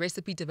 from a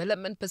recipe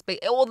development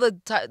perspective, all the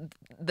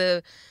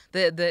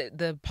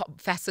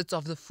facets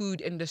of the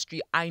food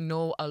industry. I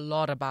know a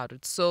lot about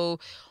it. So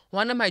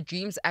one of my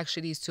dreams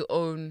actually is to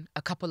own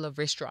a couple of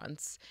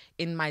restaurants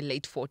in my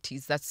late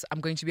 40s.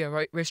 I'm going to be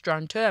a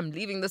restaurateur. I'm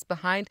leaving this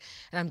behind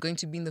and I'm going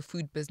to be in the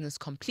food business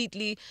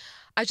completely.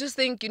 I just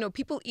think,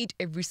 people eat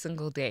every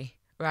single day.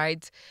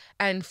 Right?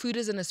 And food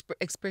is an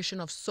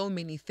expression of so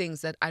many things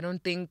that I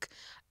don't think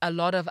a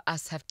lot of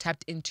us have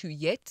tapped into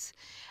yet.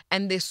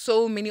 And there's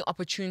so many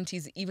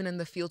opportunities, even in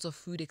the fields of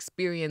food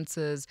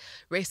experiences,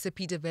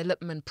 recipe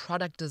development,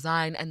 product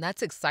design. And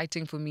that's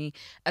exciting for me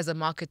as a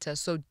marketer.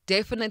 So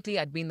definitely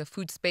I'd be in the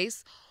food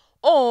space,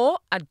 or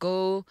I'd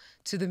go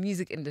to the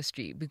music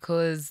industry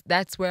because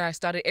that's where I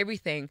started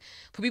everything.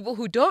 For people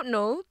who don't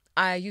know,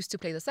 I used to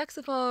play the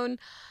saxophone.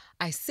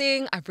 I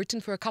sing. I've written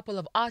for a couple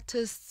of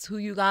artists who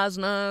you guys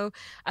know.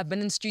 I've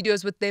been in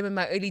studios with them in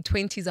my early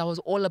 20s. I was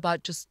all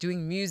about just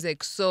doing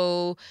music.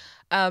 So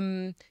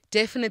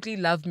definitely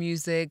love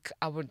music.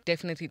 I would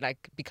definitely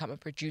become a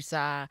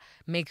producer,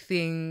 make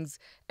things,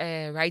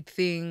 write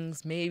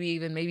things,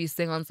 maybe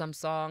sing on some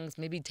songs,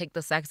 maybe take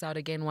the sax out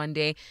again one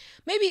day,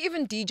 maybe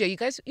even DJ. You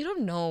guys, you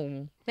don't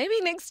know. Maybe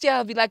next year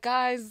I'll be like,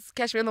 guys,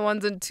 catch me on the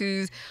ones and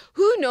twos.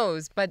 Who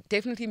knows? But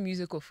definitely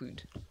music or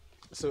food.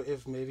 So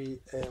if maybe,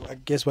 I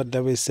guess what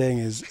Lebo is saying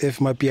is, if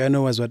my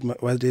piano was what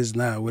it is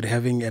now, would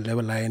having a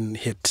Lebo Lion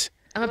hit.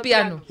 I'm a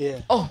piano.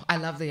 Yeah. Oh, I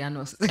love the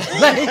pianos.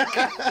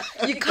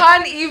 You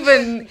can't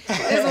even.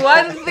 There's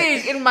one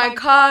thing in my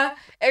car.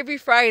 Every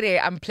Friday,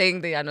 I'm playing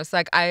the pianos.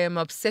 I am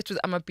obsessed with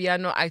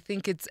amapiano. I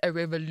think it's a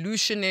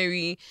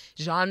revolutionary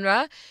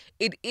genre.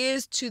 It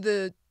is to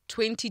the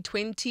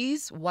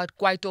 2020s what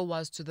Kwaito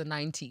was to the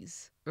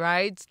 90s.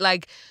 Right?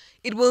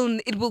 It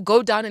will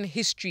go down in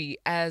history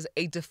as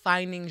a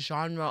defining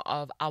genre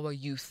of our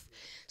youth.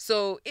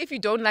 So if you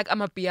don't like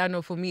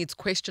amapiano, for me, it's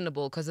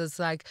questionable because it's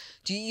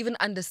do you even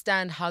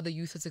understand how the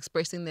youth is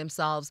expressing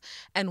themselves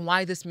and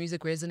why this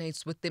music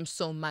resonates with them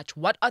so much?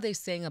 What are they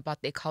saying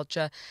about their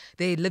culture,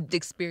 their lived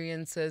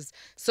experiences?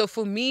 So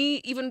for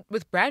me, even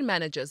with brand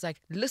managers,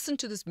 listen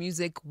to this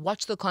music,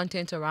 watch the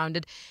content around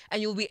it,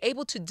 and you'll be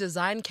able to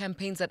design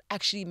campaigns that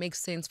actually make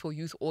sense for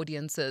youth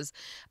audiences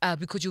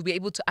because you'll be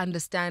able to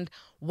understand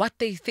what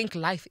they think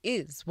life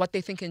is, what they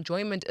think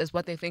enjoyment is,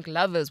 what they think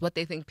love is, what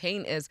they think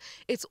pain is.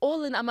 It's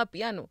all in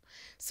amapiano.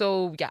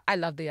 So yeah, I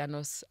love the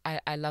pianos.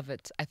 I love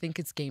it. I think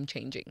it's game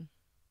changing.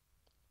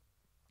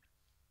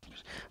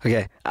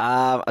 Okay,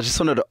 I just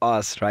wanted to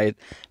ask, right?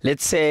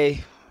 Let's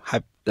say,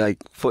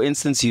 for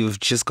instance, you've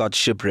just got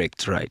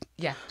shipwrecked, right?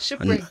 Yeah,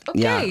 shipwrecked.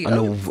 Okay.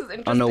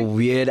 On a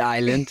weird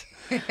island.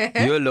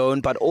 You're alone,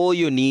 but all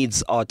your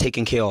needs are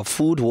taken care of: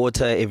 food,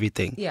 water,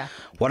 everything. Yeah.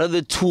 What are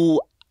the two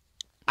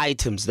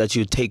items that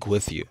you take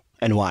with you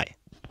and why?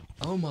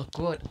 Oh my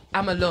God.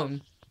 I'm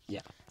alone.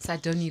 Yeah. So I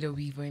don't need a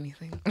weave or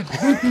anything.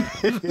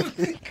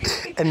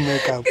 And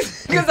makeup.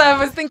 Because I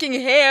was thinking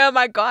hair,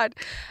 my God.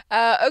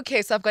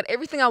 Okay, so I've got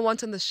everything I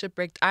want on the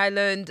shipwrecked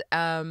island.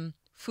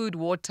 Food,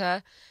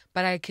 water.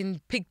 But I can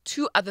pick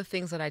 2 other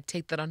things that I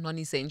take that are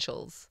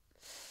non-essentials.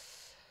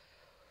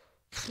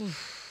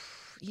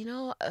 You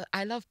know,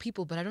 I love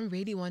people, but I don't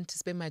really want to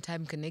spend my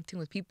time connecting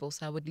with people.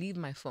 So I would leave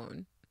my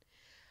phone.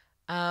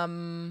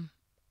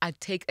 I'd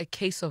take a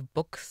case of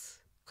books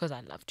because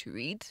I love to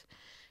read.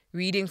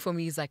 Reading for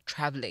me is like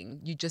traveling.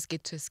 You just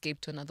get to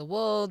escape to another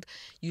world.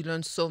 You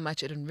learn so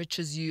much. It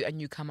enriches you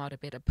and you come out a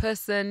better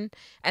person.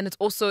 And it's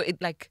also, it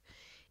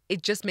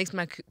just makes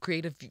my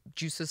creative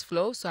juices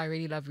flow. So I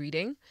really love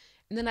reading.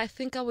 And then I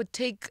think I would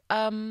take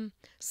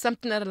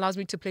something that allows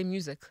me to play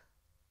music.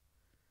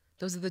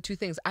 Those are the 2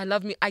 things.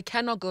 I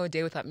cannot go a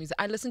day without music.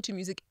 I listen to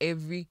music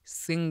every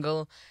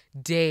single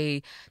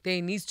day.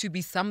 There needs to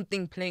be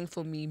something playing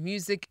for me.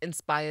 Music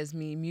inspires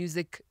me.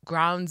 Music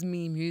grounds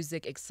me.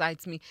 Music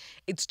excites me.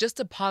 It's just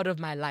a part of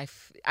my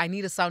life. I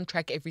need a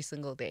soundtrack every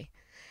single day.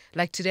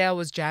 Like today I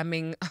was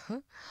jamming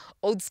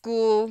old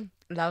school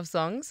love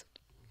songs.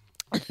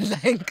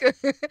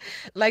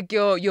 like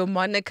your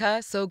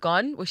Monica, So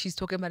Gone, where she's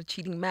talking about a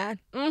cheating man.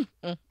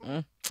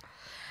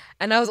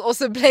 And I was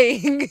also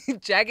playing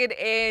Jagged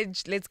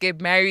Edge, Let's Get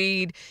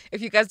Married.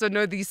 If you guys don't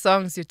know these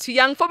songs, you're too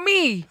young for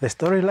me. The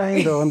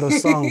storyline though on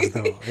those songs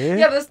though. Yeah,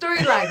 Yeah, the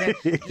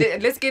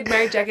storyline. Let's Get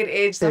Married, Jagged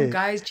Edge. Some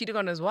guy's cheating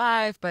on his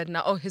wife, but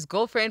now, his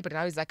girlfriend, but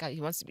now he's like, he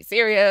wants to be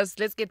serious.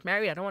 Let's get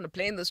married. I don't want to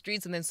play in the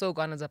streets. And then So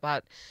Gone is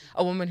about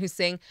a woman who's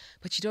saying,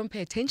 but you don't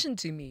pay attention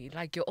to me.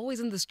 Like, you're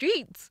always in the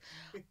streets.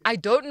 I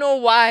don't know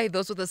why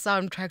those were the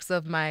soundtracks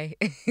of my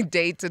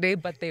day today,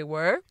 but they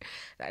were.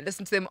 I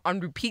listened to them on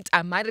repeat.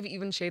 I might have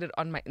even shared it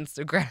on my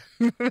Instagram.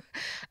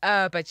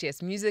 But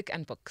yes, music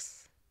and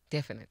books,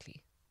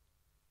 definitely.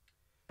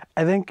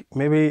 I think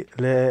maybe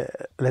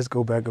let's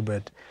go back a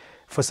bit.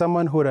 For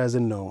someone who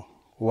doesn't know,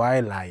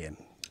 why lion?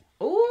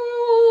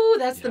 Ooh,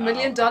 that's the $1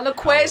 million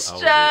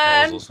question.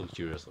 I was also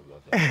curious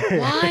about that.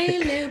 Why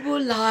Lebo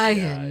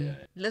Lion?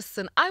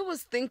 Listen, I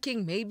was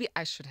thinking maybe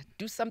I should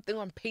do something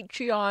on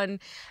Patreon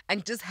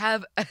and just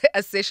have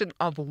a session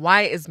of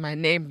why is my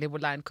name Lebo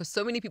Lion? Because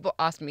so many people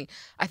ask me.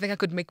 I think I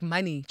could make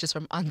money just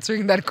from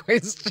answering that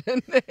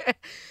question.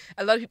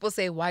 A lot of people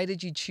say, why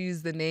did you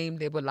choose the name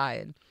Lebo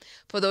Lion?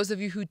 For those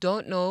of you who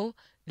don't know,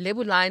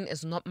 Lebo Lion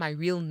is not my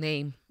real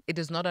name. It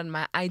is not on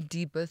my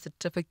ID, birth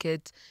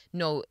certificate.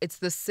 No,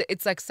 it's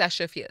like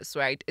Sasha Fierce,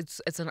 right?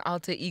 It's an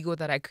alter ego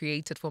that I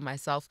created for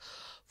myself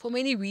for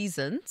many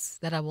reasons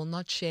that I will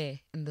not share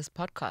in this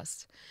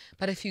podcast.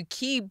 But if you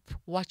keep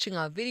watching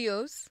our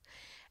videos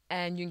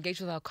and you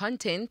engage with our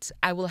content,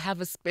 I will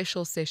have a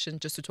special session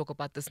just to talk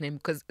about this name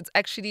because it's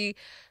actually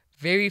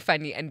very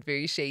funny and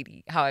very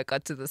shady how I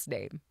got to this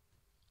name.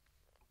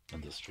 In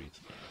the streets.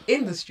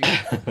 In the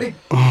streets.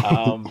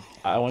 I'm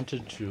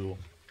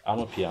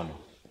a piano.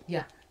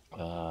 Yeah.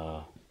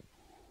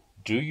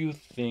 Do you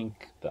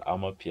think the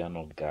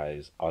Amapiano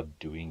guys are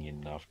doing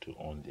enough to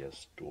own their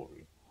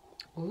story?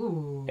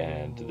 Ooh.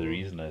 And the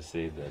reason I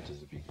say that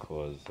is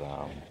because,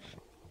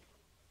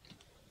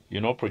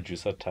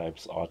 producer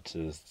types,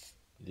 artists,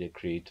 they're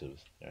creatives,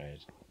 right?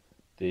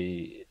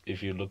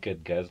 If you look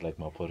at guys like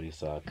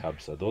Maporisa,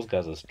 Kabsa, those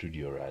guys are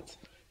studio rats.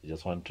 They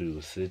just want to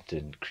sit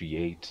and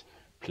create,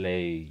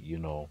 play,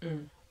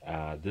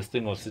 this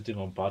thing of sitting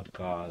on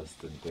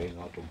podcasts and going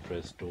out on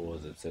press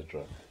tours,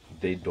 etc.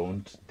 They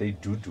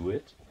do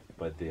it,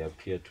 but they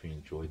appear to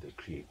enjoy the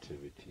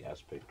creativity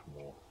aspect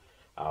more.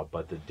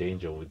 But the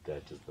danger with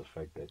that is the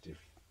fact that if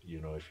you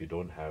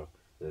don't have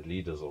the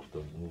leaders of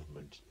the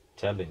movement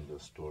telling the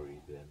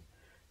story, then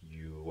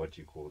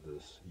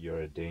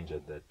you're a danger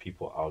that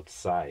people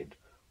outside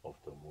of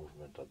the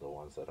movement are the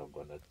ones that are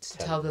gonna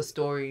tell the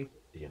story,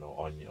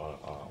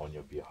 on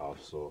your behalf.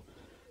 So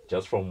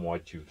just from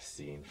what you've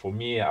seen, for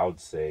me, I would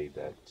say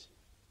that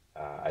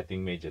I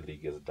think Major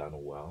League has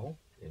done well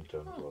in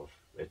terms of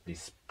at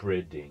least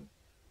spreading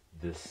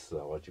this,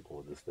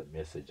 the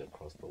message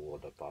across the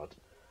world about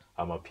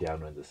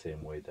Amapiano in the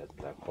same way that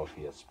Black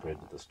Coffee has spread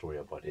the story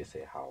about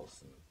SA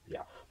House.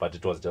 But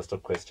it was just a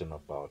question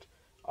about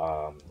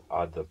are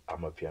the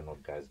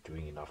Amapiano guys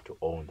doing enough to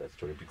own that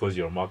story? Because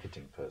you're a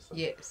marketing person.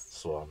 Yes.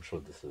 So I'm sure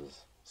this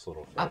is sort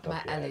of up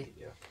my alley.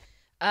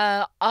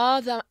 Yeah.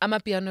 Are the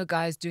Amapiano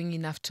guys doing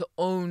enough to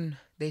own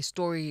their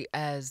story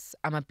as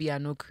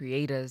Amapiano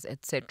creators,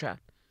 etc.?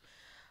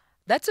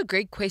 That's a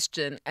great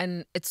question,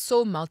 and it's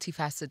so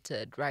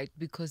multifaceted, right?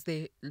 Because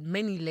there are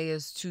many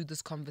layers to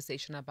this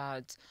conversation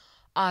about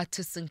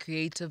artists and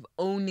creative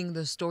owning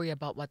the story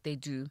about what they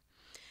do.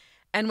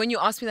 And when you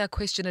asked me that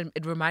question,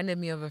 it reminded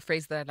me of a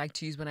phrase that I like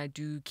to use when I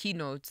do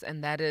keynotes,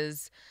 and that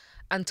is,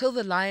 until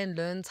the lion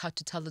learns how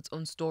to tell its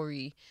own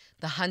story,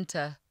 the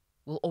hunter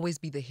will always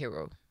be the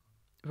hero.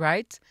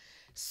 Right?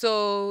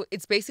 So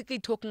it's basically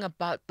talking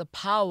about the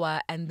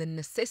power and the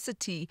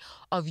necessity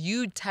of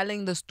you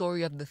telling the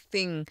story of the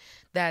thing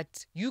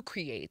that you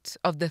create,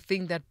 of the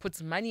thing that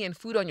puts money and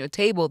food on your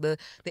table, the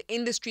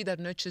industry that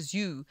nurtures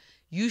you.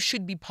 You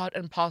should be part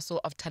and parcel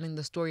of telling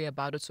the story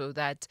about it so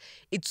that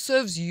it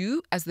serves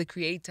you as the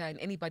creator and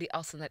anybody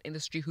else in that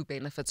industry who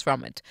benefits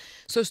from it.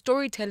 So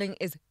storytelling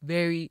is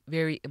very,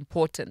 very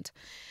important.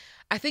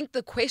 I think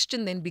the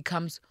question then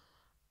becomes,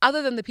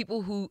 other than the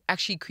people who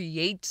actually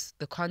create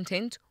the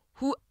content,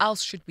 who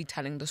else should be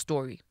telling the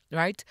story,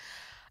 right?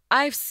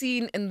 I've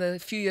seen in the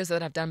few years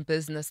that I've done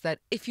business that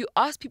if you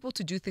ask people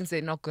to do things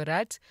they're not good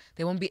at,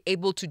 they won't be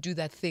able to do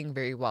that thing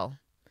very well.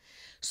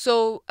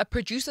 So a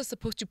producer's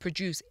supposed to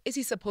produce. Is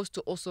he supposed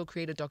to also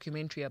create a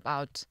documentary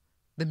about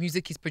the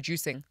music he's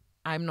producing?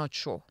 I'm not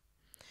sure.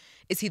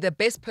 Is he the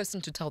best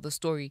person to tell the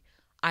story?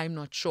 I'm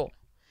not sure.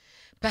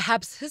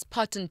 Perhaps his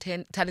part in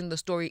telling the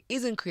story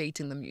isn't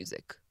creating the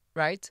music,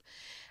 right?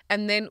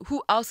 And then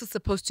who else is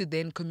supposed to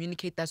then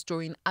communicate that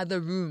story in other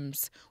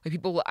rooms where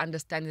people will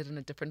understand it in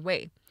a different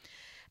way?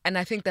 And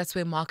I think that's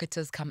where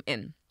marketers come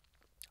in.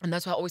 And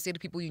that's why I always say to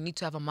people, you need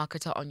to have a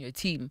marketer on your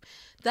team.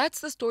 That's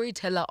the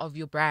storyteller of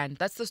your brand.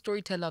 That's the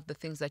storyteller of the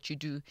things that you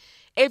do.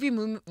 Every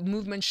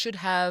movement should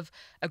have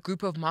a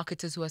group of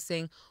marketers who are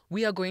saying,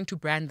 we are going to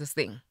brand this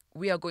thing.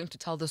 We are going to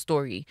tell the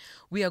story.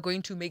 We are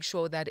going to make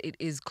sure that it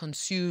is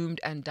consumed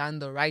and done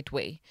the right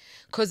way.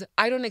 Because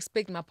I don't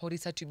expect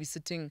Maporisa to be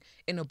sitting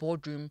in a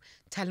boardroom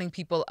telling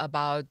people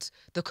about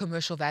the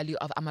commercial value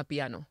of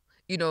Amapiano,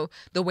 you know,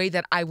 the way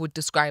that I would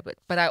describe it.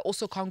 But I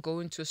also can't go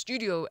into a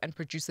studio and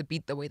produce a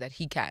beat the way that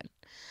he can.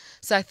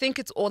 So I think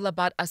it's all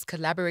about us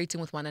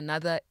collaborating with one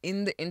another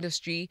in the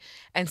industry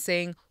and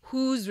saying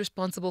who's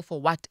responsible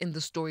for what in the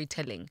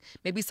storytelling.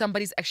 Maybe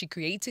somebody's actually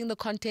creating the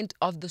content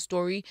of the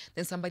story,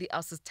 then somebody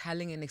else is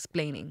telling and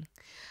explaining.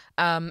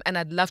 And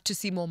I'd love to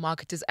see more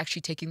marketers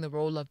actually taking the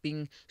role of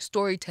being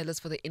storytellers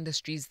for the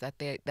industries that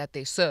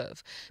they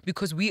serve,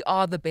 because we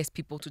are the best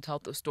people to tell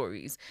those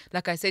stories.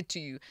 Like I said to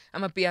you,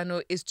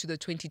 Amapiano is to the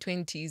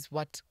 2020s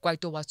what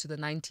Kwaito was to the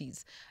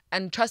 90s.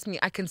 And trust me,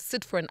 I can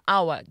sit for an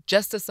hour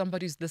just as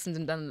somebody who's listened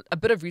and done a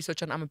bit of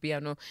research on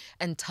Amapiano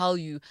and tell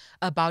you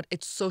about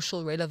its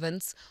social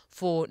relevance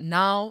for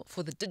now,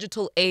 for the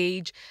digital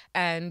age,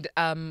 and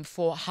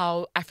for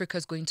how Africa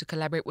is going to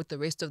collaborate with the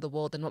rest of the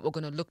world and what we're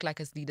going to look like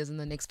as leaders in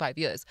the next 5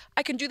 years.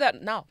 I can do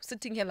that now,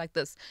 sitting here like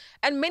this.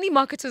 And many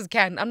marketers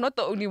can. I'm not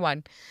the only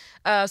one.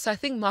 So I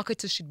think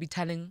marketers should be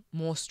telling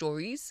more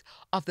stories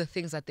of the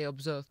things that they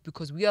observe,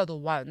 because we are the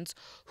ones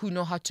who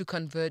know how to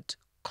convert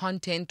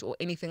content or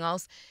anything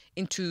else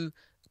into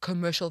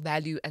commercial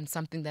value and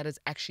something that is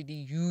actually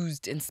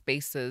used in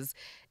spaces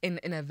in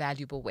a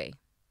valuable way.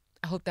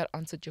 I hope that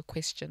answered your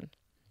question.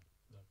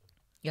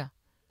 Yeah.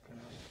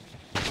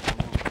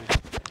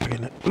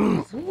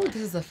 Ooh, this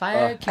is a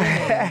fire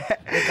Q&A.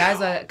 The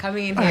guys are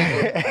coming in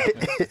here.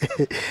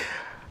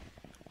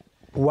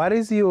 What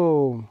is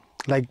your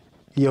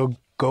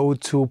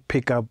go-to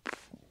pickup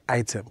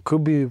item?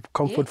 Could be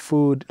comfort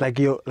food. Like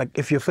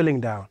if you're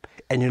feeling down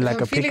and you're like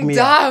I'm a pick feeling me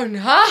down,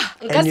 up. huh?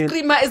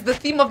 Gaskrima is the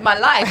theme of my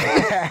life.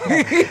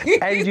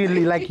 And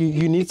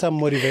you need some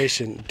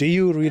motivation. Do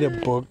you read a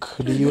book?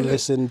 Do you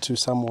listen to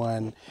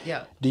someone?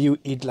 Yeah. Do you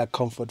eat like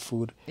comfort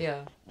food?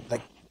 Yeah.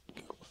 Like,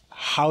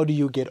 how do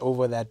you get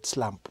over that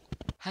slump?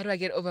 How do I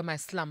get over my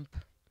slump?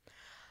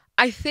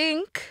 I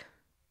think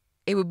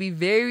it would be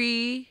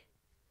very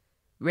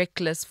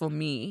reckless for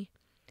me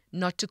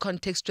not to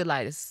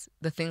contextualize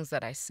the things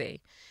that I say.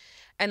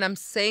 And I'm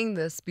saying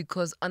this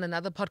because on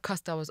another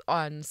podcast I was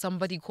on,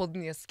 somebody called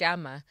me a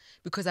scammer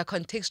because I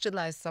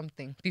contextualized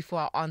something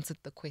before I answered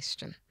the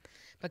question.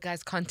 But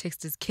guys,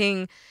 context is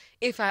king.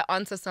 If I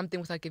answer something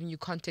without giving you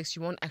context,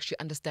 you won't actually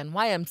understand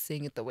why I'm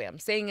saying it the way I'm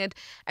saying it.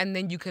 And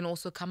then you can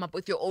also come up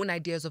with your own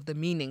ideas of the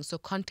meaning. So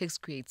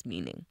context creates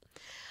meaning.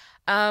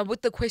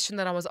 With the question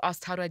that I was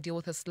asked, how do I deal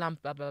with a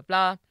slump, blah, blah,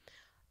 blah.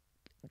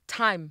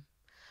 Time.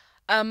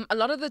 A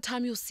lot of the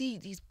time you'll see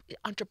these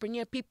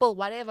entrepreneur people,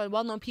 whatever,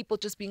 well-known people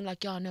just being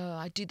like, yeah, no,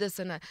 I do this.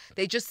 And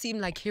they just seem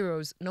like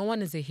heroes. No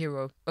one is a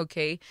hero,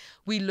 okay?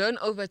 We learn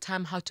over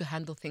time how to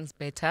handle things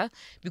better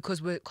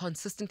because we're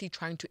consistently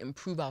trying to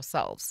improve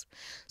ourselves.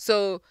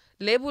 So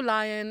Lebo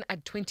Lion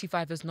at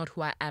 25 is not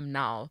who I am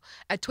now.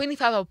 At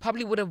 25, I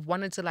probably would have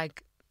wanted to I'm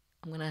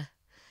going to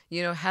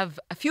have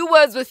a few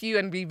words with you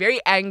and be very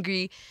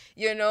angry,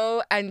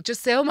 and just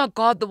say, oh my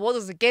God, the world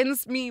is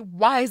against me.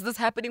 Why is this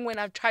happening when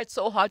I've tried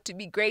so hard to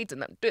be great?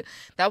 And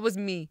that was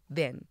me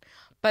then.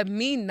 But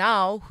me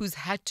now, who's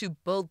had to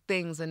build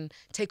things and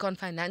take on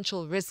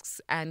financial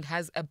risks and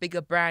has a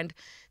bigger brand,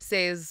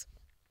 says,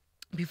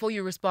 before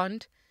you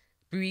respond,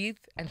 breathe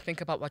and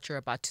think about what you're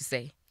about to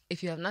say.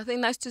 If you have nothing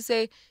nice to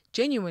say,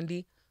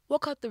 genuinely,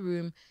 walk out the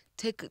room.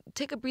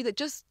 Take a breather.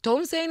 Just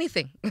don't say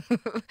anything.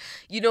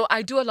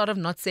 I do a lot of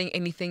not saying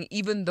anything,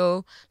 even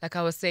though, like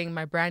I was saying,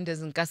 my brand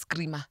is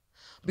Ngaskrima.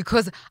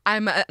 because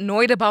I'm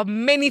annoyed about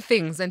many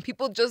things and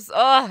people just,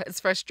 it's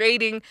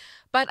frustrating.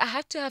 But I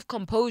have to have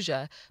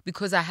composure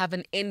because I have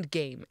an end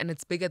game and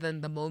it's bigger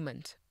than the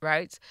moment,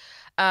 right?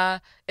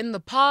 In the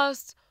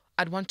past,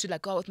 I'd want to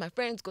like go out with my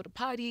friends, go to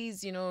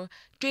parties,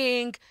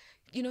 drink,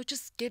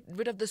 just get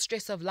rid of the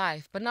stress of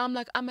life. But now I'm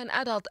like, I'm an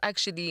adult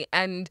actually,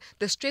 and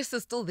the stress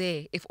is still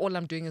there if all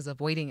I'm doing is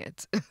avoiding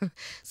it.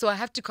 So I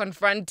have to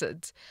confront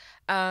it.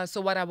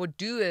 So what I would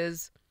do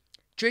is,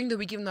 during the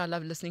week, even though I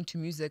love listening to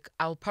music,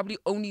 I'll probably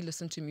only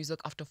listen to music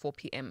after 4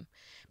 p.m.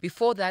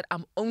 Before that,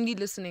 I'm only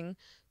listening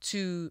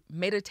to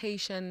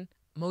meditation,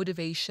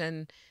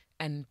 motivation,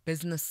 and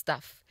business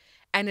stuff.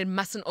 And it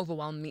mustn't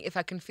overwhelm me. If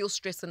I can feel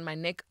stress in my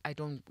neck, I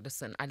don't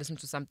listen. I listen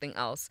to something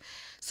else.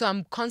 So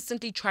I'm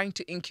constantly trying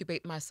to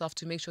incubate myself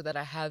to make sure that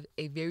I have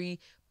a very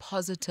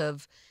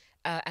positive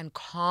and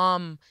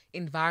calm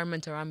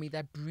environment around me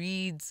that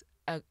breeds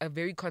a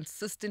very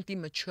consistently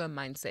mature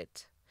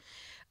mindset.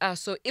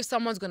 So if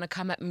someone's going to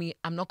come at me,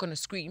 I'm not going to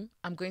scream.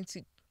 I'm going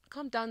to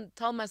calm down,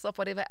 tell myself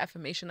whatever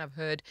affirmation I've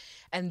heard,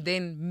 and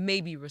then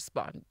maybe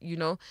respond,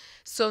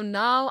 So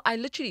now I'll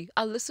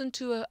listen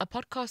to a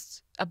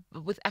podcast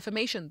with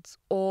affirmations,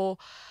 or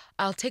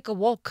I'll take a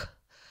walk,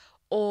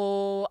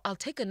 or I'll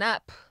take a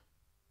nap.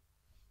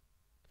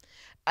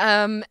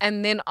 And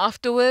then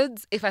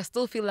afterwards, if I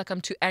still feel like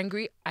I'm too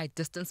angry, I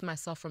distance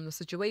myself from the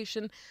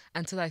situation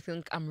until I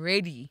think I'm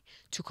ready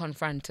to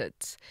confront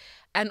it.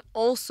 And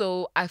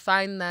also, I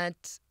find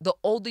that the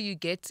older you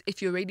get, if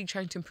you're really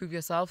trying to improve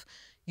yourself,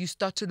 you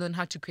start to learn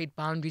how to create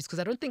boundaries, because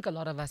I don't think a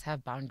lot of us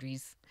have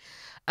boundaries.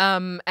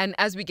 And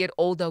as we get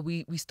older,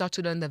 we start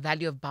to learn the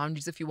value of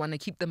boundaries. If you want to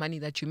keep the money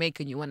that you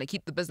make and you want to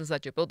keep the business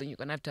that you're building, you're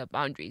going to have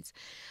boundaries.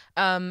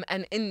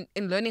 And in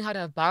learning how to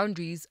have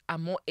boundaries,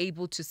 I'm more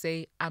able to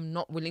say, I'm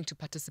not willing to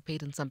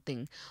participate in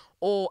something,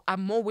 or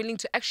I'm more willing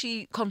to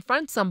actually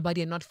confront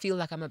somebody and not feel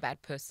like I'm a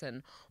bad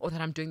person or that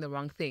I'm doing the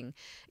wrong thing,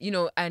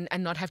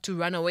 and not have to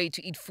run away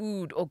to eat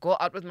food or go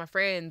out with my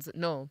friends.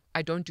 No,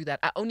 I don't do that.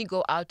 I only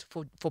go out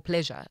for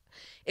pleasure.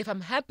 If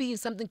I'm happy and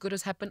something good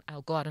has happened,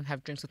 I'll go out and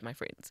have drinks with my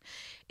friends.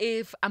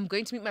 If I'm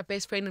going to meet my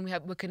best friend and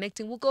we're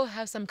connecting, we'll go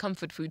have some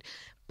comfort food.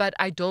 But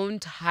I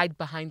don't hide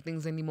behind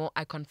things anymore.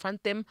 I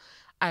confront them,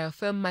 I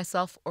affirm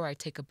myself, or I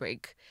take a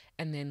break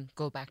and then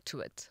go back to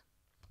it.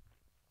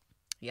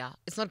 Yeah,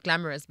 it's not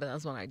glamorous, but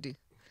that's what I do.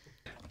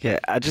 Yeah,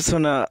 I just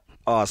want to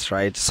ask,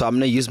 right? So I'm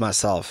going to use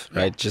myself,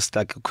 right? Just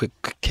like a quick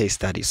case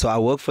study. So I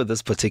work for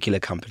this particular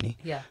company.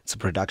 Yeah. It's a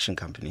production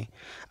company.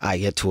 I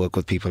get to work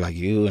with people like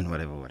you and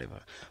whatever.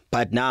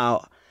 But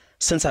now,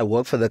 since I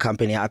work for the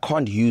company, I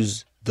can't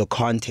use the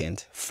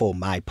content for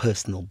my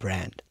personal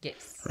brand.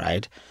 Yes.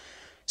 Right?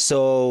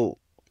 So,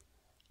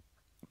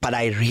 but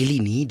I really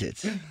need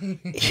it.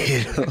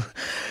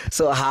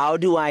 So how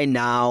do I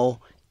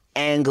now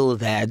angle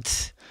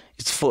that?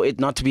 It's for it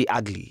not to be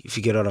ugly, if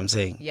you get what I'm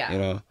saying.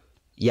 Yeah.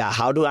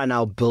 How do I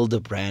now build a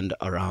brand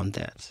around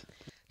that?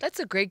 That's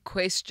a great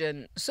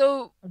question.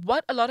 So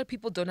what a lot of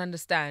people don't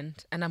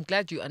understand, and I'm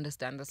glad you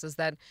understand this, is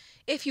that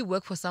if you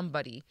work for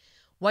somebody,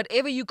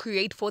 whatever you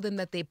create for them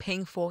that they're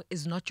paying for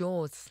is not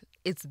yours.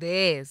 It's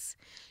theirs.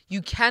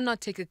 You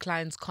cannot take a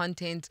client's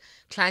content,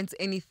 client's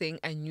anything,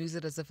 and use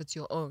it as if it's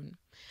your own.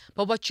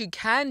 But what you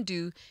can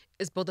do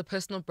is build a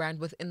personal brand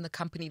within the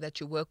company that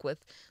you work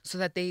with, so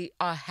that they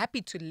are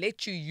happy to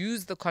let you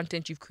use the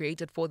content you've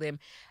created for them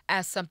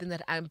as something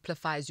that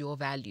amplifies your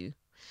value.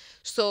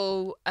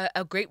 So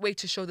a great way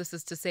to show this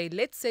is to say,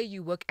 let's say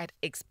you work at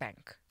X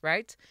Bank,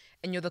 right?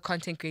 And you're the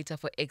content creator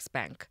for X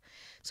Bank.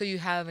 So you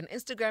have an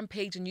Instagram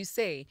page and you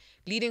say,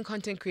 leading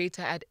content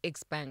creator at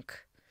X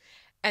Bank.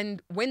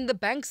 And when the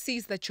bank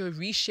sees that you're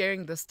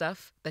resharing the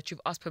stuff that you've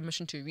asked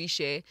permission to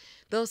reshare,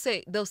 they'll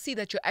see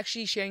that you're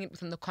actually sharing it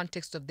within the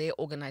context of their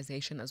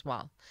organization as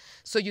well.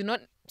 So you're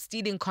not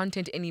stealing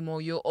content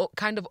anymore. You're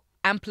kind of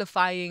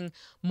amplifying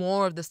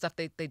more of the stuff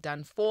that they've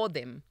done for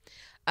them,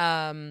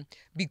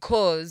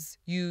 because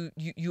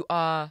you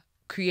are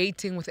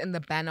creating within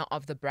the banner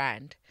of the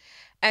brand.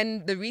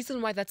 And the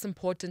reason why that's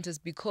important is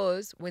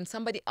because when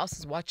somebody else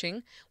is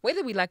watching,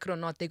 whether we like it or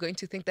not, they're going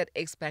to think that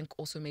X Bank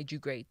also made you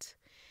great.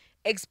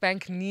 X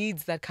Bank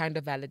needs that kind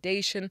of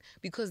validation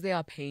because they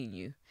are paying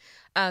you.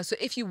 So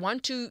if you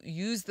want to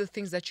use the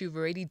things that you've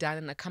already done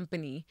in a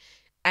company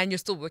and you're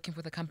still working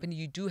for the company,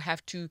 you do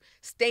have to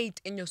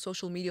state in your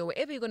social media,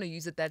 wherever you're going to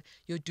use it, that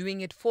you're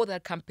doing it for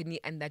that company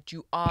and that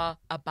you are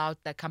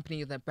about that company.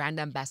 You're the brand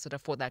ambassador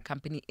for that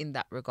company in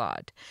that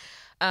regard.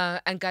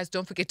 And guys,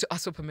 don't forget to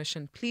ask for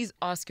permission. Please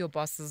ask your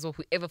bosses or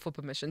whoever for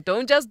permission.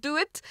 Don't just do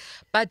it,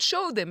 but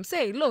show them.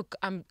 Say, look,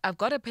 I've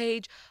got a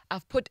page.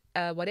 I've put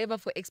whatever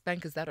for X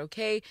Bank. Is that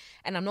okay?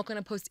 And I'm not going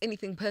to post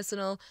anything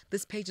personal.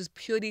 This page is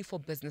purely for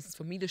business. It's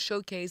for me to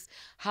showcase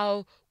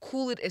how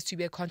cool it is to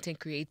be a content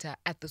creator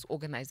at this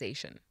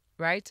organization,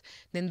 right?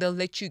 Then they'll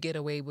let you get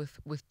away with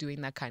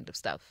doing that kind of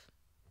stuff.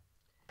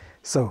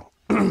 So,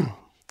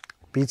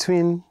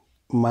 between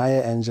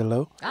Maya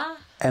Angelou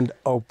and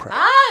Oprah,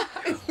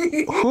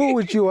 who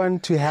would you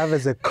want to have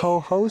as a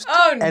co-host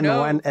and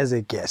one as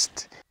a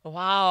guest?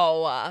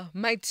 Wow.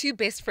 My two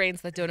best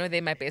friends that don't know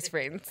they're my best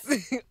friends,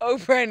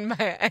 Oprah and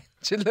Maya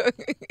Angelou.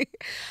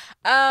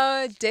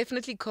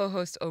 Definitely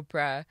co-host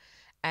Oprah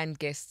and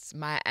guests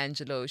Maya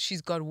Angelou.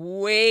 She's got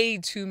way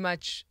too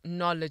much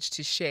knowledge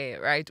to share,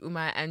 right?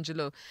 Maya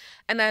Angelou.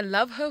 And I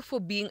love her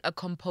for being a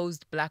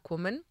composed black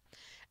woman.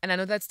 And I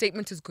know that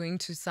statement is going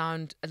to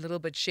sound a little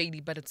bit shady,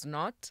 but it's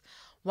not.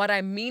 What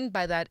I mean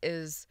by that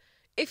is,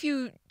 if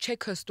you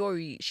check her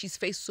story, she's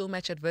faced so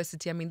much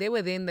adversity. I mean, they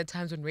were there in the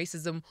times when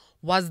racism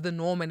was the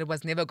norm and it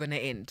was never going to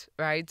end,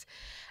 right?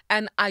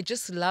 And I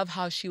just love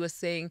how she was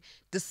saying,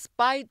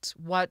 despite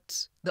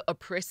what the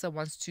oppressor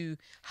wants to,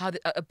 how the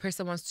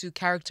oppressor wants to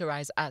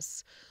characterize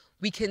us,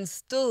 we can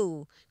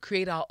still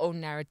create our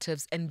own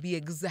narratives and be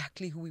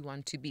exactly who we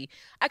want to be.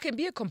 I can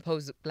be a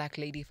composed black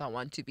lady if I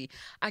want to be.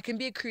 I can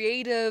be a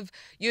creative,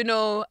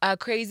 a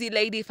crazy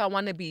lady if I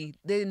want to be.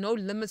 There are no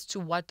limits to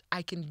what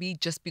I can be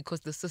just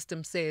because the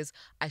system says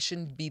I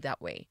shouldn't be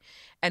that way.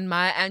 And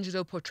Maya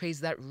Angelou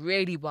portrays that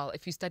really well.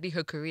 If you study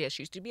her career,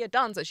 she used to be a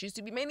dancer. She used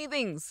to be many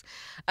things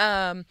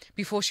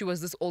before she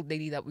was this old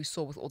lady that we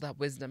saw with all that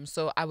wisdom.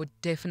 So I would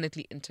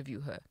definitely interview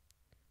her.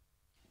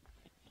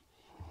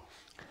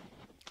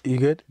 You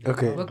good?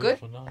 Okay. We're good?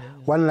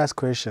 One last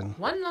question.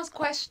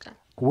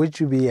 Would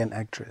you be an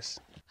actress?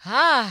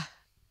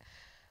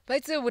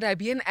 But would I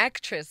be an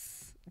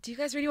actress? Do you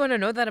guys really want to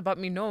know that about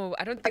me? No,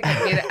 I don't think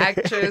I'd be an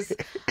actress.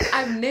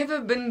 I've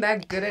never been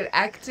that good at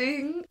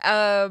acting.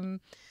 I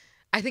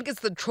think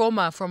it's the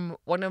trauma from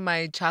one of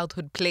my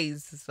childhood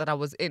plays that I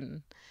was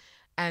in.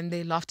 And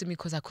they laughed at me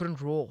because I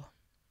couldn't roar.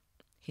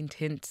 Hint,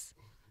 hint.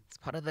 It's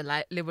part of the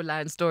Lebo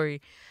Lion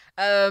story.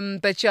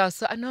 But yeah,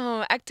 so I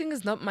know acting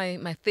is not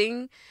my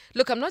thing.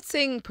 Look, I'm not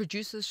saying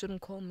producers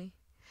shouldn't call me.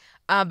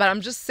 But I'm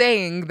just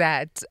saying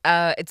that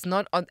it's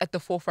not at the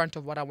forefront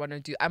of what I want to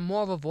do. I'm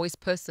more of a voice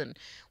person.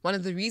 One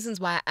of the reasons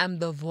why I am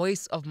the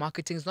voice of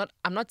marketing is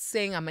I'm not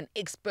saying I'm an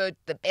expert,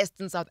 the best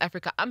in South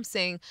Africa. I'm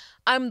saying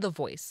I'm the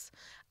voice.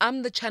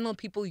 I'm the channel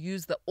people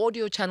use, the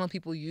audio channel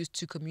people use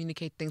to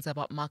communicate things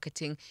about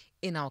marketing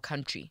in our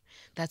country.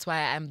 That's why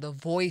I am the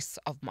voice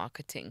of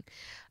marketing.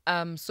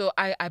 So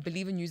I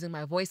believe in using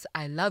my voice.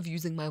 I love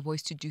using my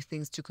voice to do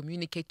things, to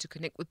communicate, to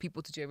connect with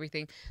people, to do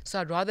everything.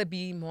 So I'd rather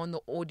be more on the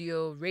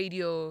audio,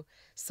 radio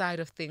side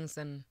of things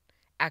than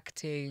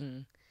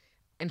acting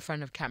in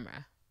front of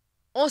camera.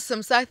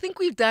 Awesome. So I think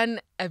we've done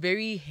a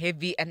very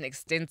heavy and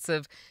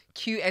extensive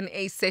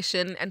Q&A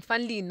session. And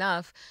funnily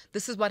enough,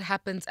 this is what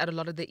happens at a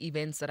lot of the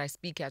events that I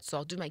speak at. So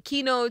I'll do my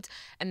keynote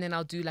and then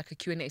I'll do like a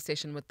Q&A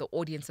session with the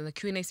audience. And the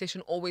Q&A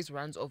session always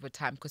runs over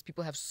time because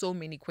people have so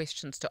many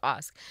questions to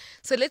ask.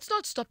 So let's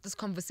not stop this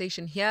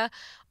conversation here.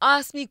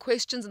 Ask me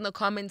questions in the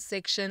comments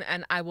section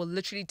and I will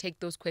literally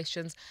take those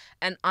questions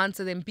and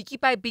answer them biggie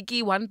by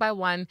biggie, one by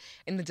one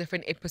in the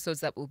different episodes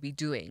that we'll be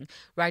doing,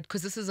 right?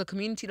 Because this is a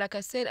community, like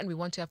I said, and we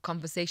want to have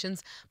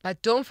conversations.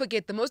 But don't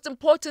forget, the most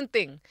important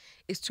thing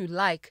is to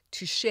like,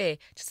 to share,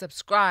 to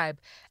subscribe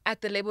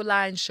at the Lebo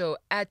Lion Show,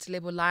 at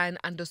Lebo Lion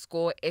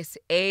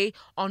 _SA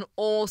on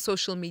all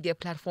social media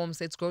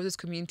platforms. Let's grow this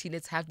community.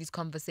 Let's have these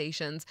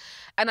conversations.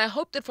 And I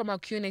hope that from our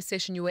Q&A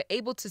session, you were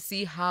able to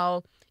see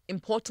how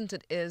important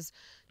it is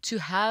to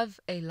have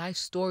a life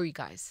story,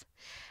 guys.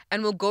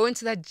 And we'll go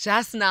into that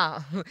just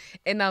now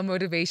in our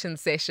motivation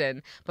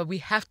session. But we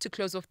have to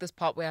close off this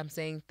part where I'm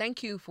saying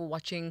thank you for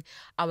watching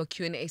our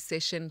Q&A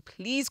session.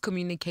 Please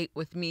communicate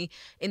with me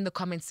in the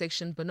comment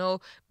section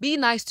below. Be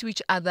nice to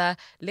each other.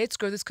 Let's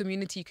grow this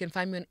community. You can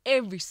find me on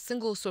every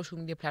single social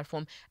media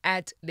platform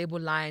at Lebo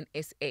Lion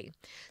SA.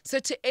 So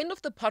to end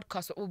off the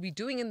podcast, what we'll be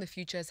doing in the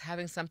future is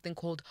having something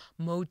called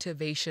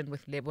motivation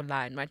with Lebo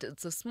Lion, right?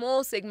 It's a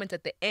small segment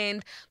at the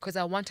end because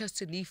I want us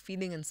to leave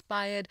feeling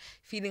inspired,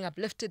 feeling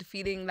uplifted,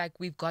 feeling like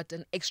we've got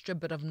an extra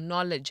bit of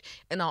knowledge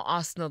in our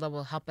arsenal that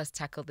will help us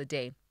tackle the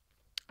day.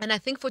 And I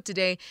think for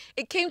today,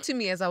 it came to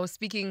me as I was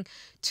speaking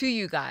to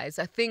you guys.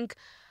 I think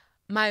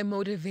my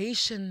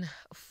motivation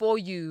for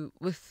you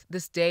with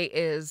this day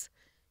is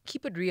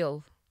keep it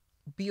real,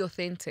 be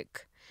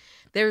authentic.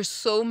 There is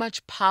so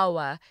much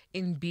power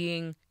in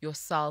being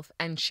yourself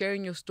and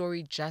sharing your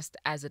story just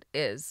as it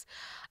is.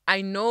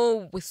 I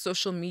know with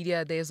social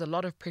media, there's a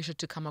lot of pressure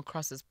to come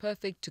across as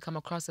perfect, to come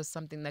across as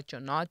something that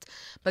you're not,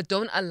 but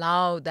don't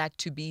allow that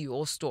to be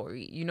your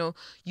story. You know,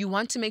 you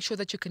want to make sure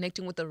that you're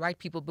connecting with the right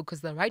people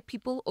because the right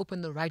people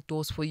open the right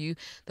doors for you.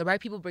 The right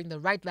people bring the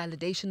right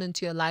validation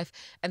into your life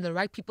and the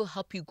right people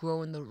help you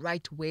grow in the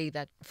right way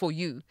that for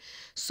you.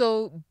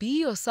 So be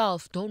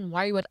yourself. Don't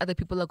worry what other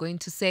people are going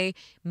to say.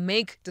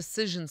 Make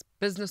decisions,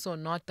 business or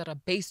not, that are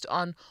based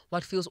on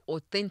what feels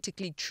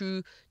authentically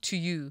true to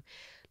you.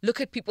 Look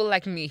at people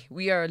like me.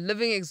 We are a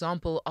living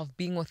example of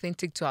being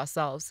authentic to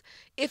ourselves.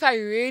 If I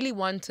really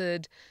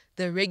wanted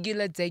the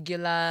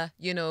regular,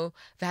 you know,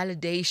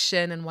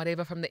 validation and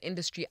whatever from the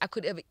industry. I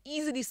could have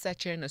easily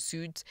sat here in a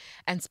suit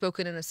and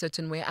spoken in a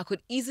certain way. I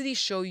could easily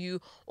show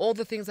you all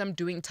the things I'm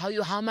doing, tell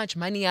you how much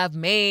money I've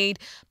made,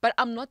 but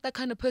I'm not that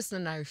kind of person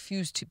and I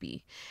refuse to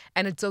be.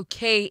 And it's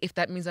okay if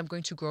that means I'm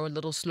going to grow a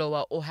little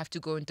slower or have to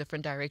go in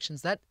different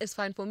directions. That is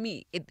fine for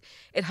me. It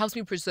helps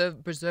me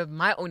preserve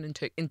my own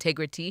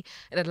integrity.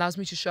 It allows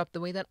me to show up the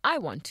way that I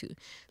want to.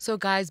 So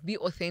guys, be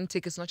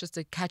authentic. It's not just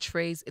a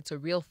catchphrase, it's a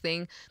real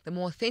thing. The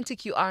more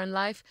authentic you are in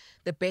life,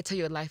 the better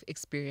your life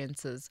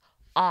experiences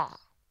are.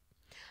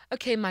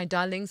 Okay, my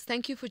darlings,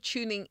 thank you for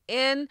tuning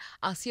in.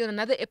 I'll see you on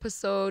another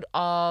episode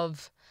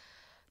of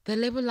the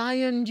Lebo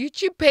Lion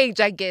YouTube page,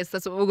 I guess.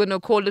 That's what we're going to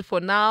call it for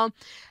now.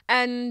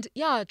 And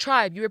yeah,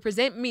 tribe, you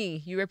represent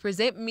me. You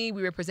represent me.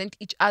 We represent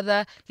each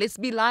other. Let's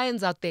be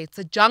lions out there. It's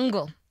a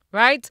jungle,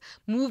 right?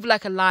 Move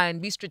like a lion.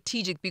 Be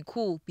strategic. Be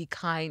cool. Be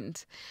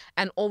kind.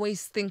 And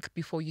always think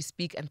before you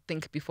speak and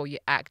think before you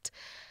act.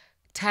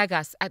 Tag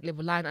us at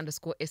Lebo Lion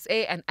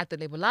 _SA and at the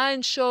Lebo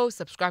Lion Show.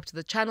 Subscribe to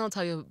the channel.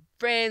 Tell your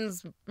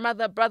friends,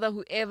 mother, brother,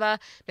 whoever.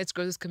 Let's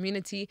grow this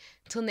community.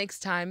 Until next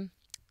time,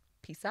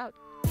 peace out.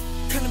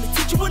 Come let me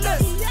teach you a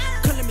lesson.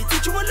 Come let me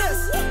teach you a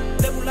lesson.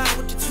 Lebo Lion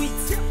with the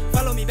tweets.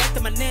 Follow me back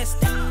to my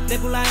nest.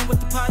 Lebo Lion with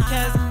the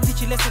podcast.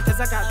 Teach you lesson cause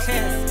I got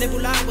class. Lebo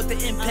Lion with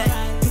the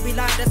impact. You be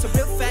lying, that's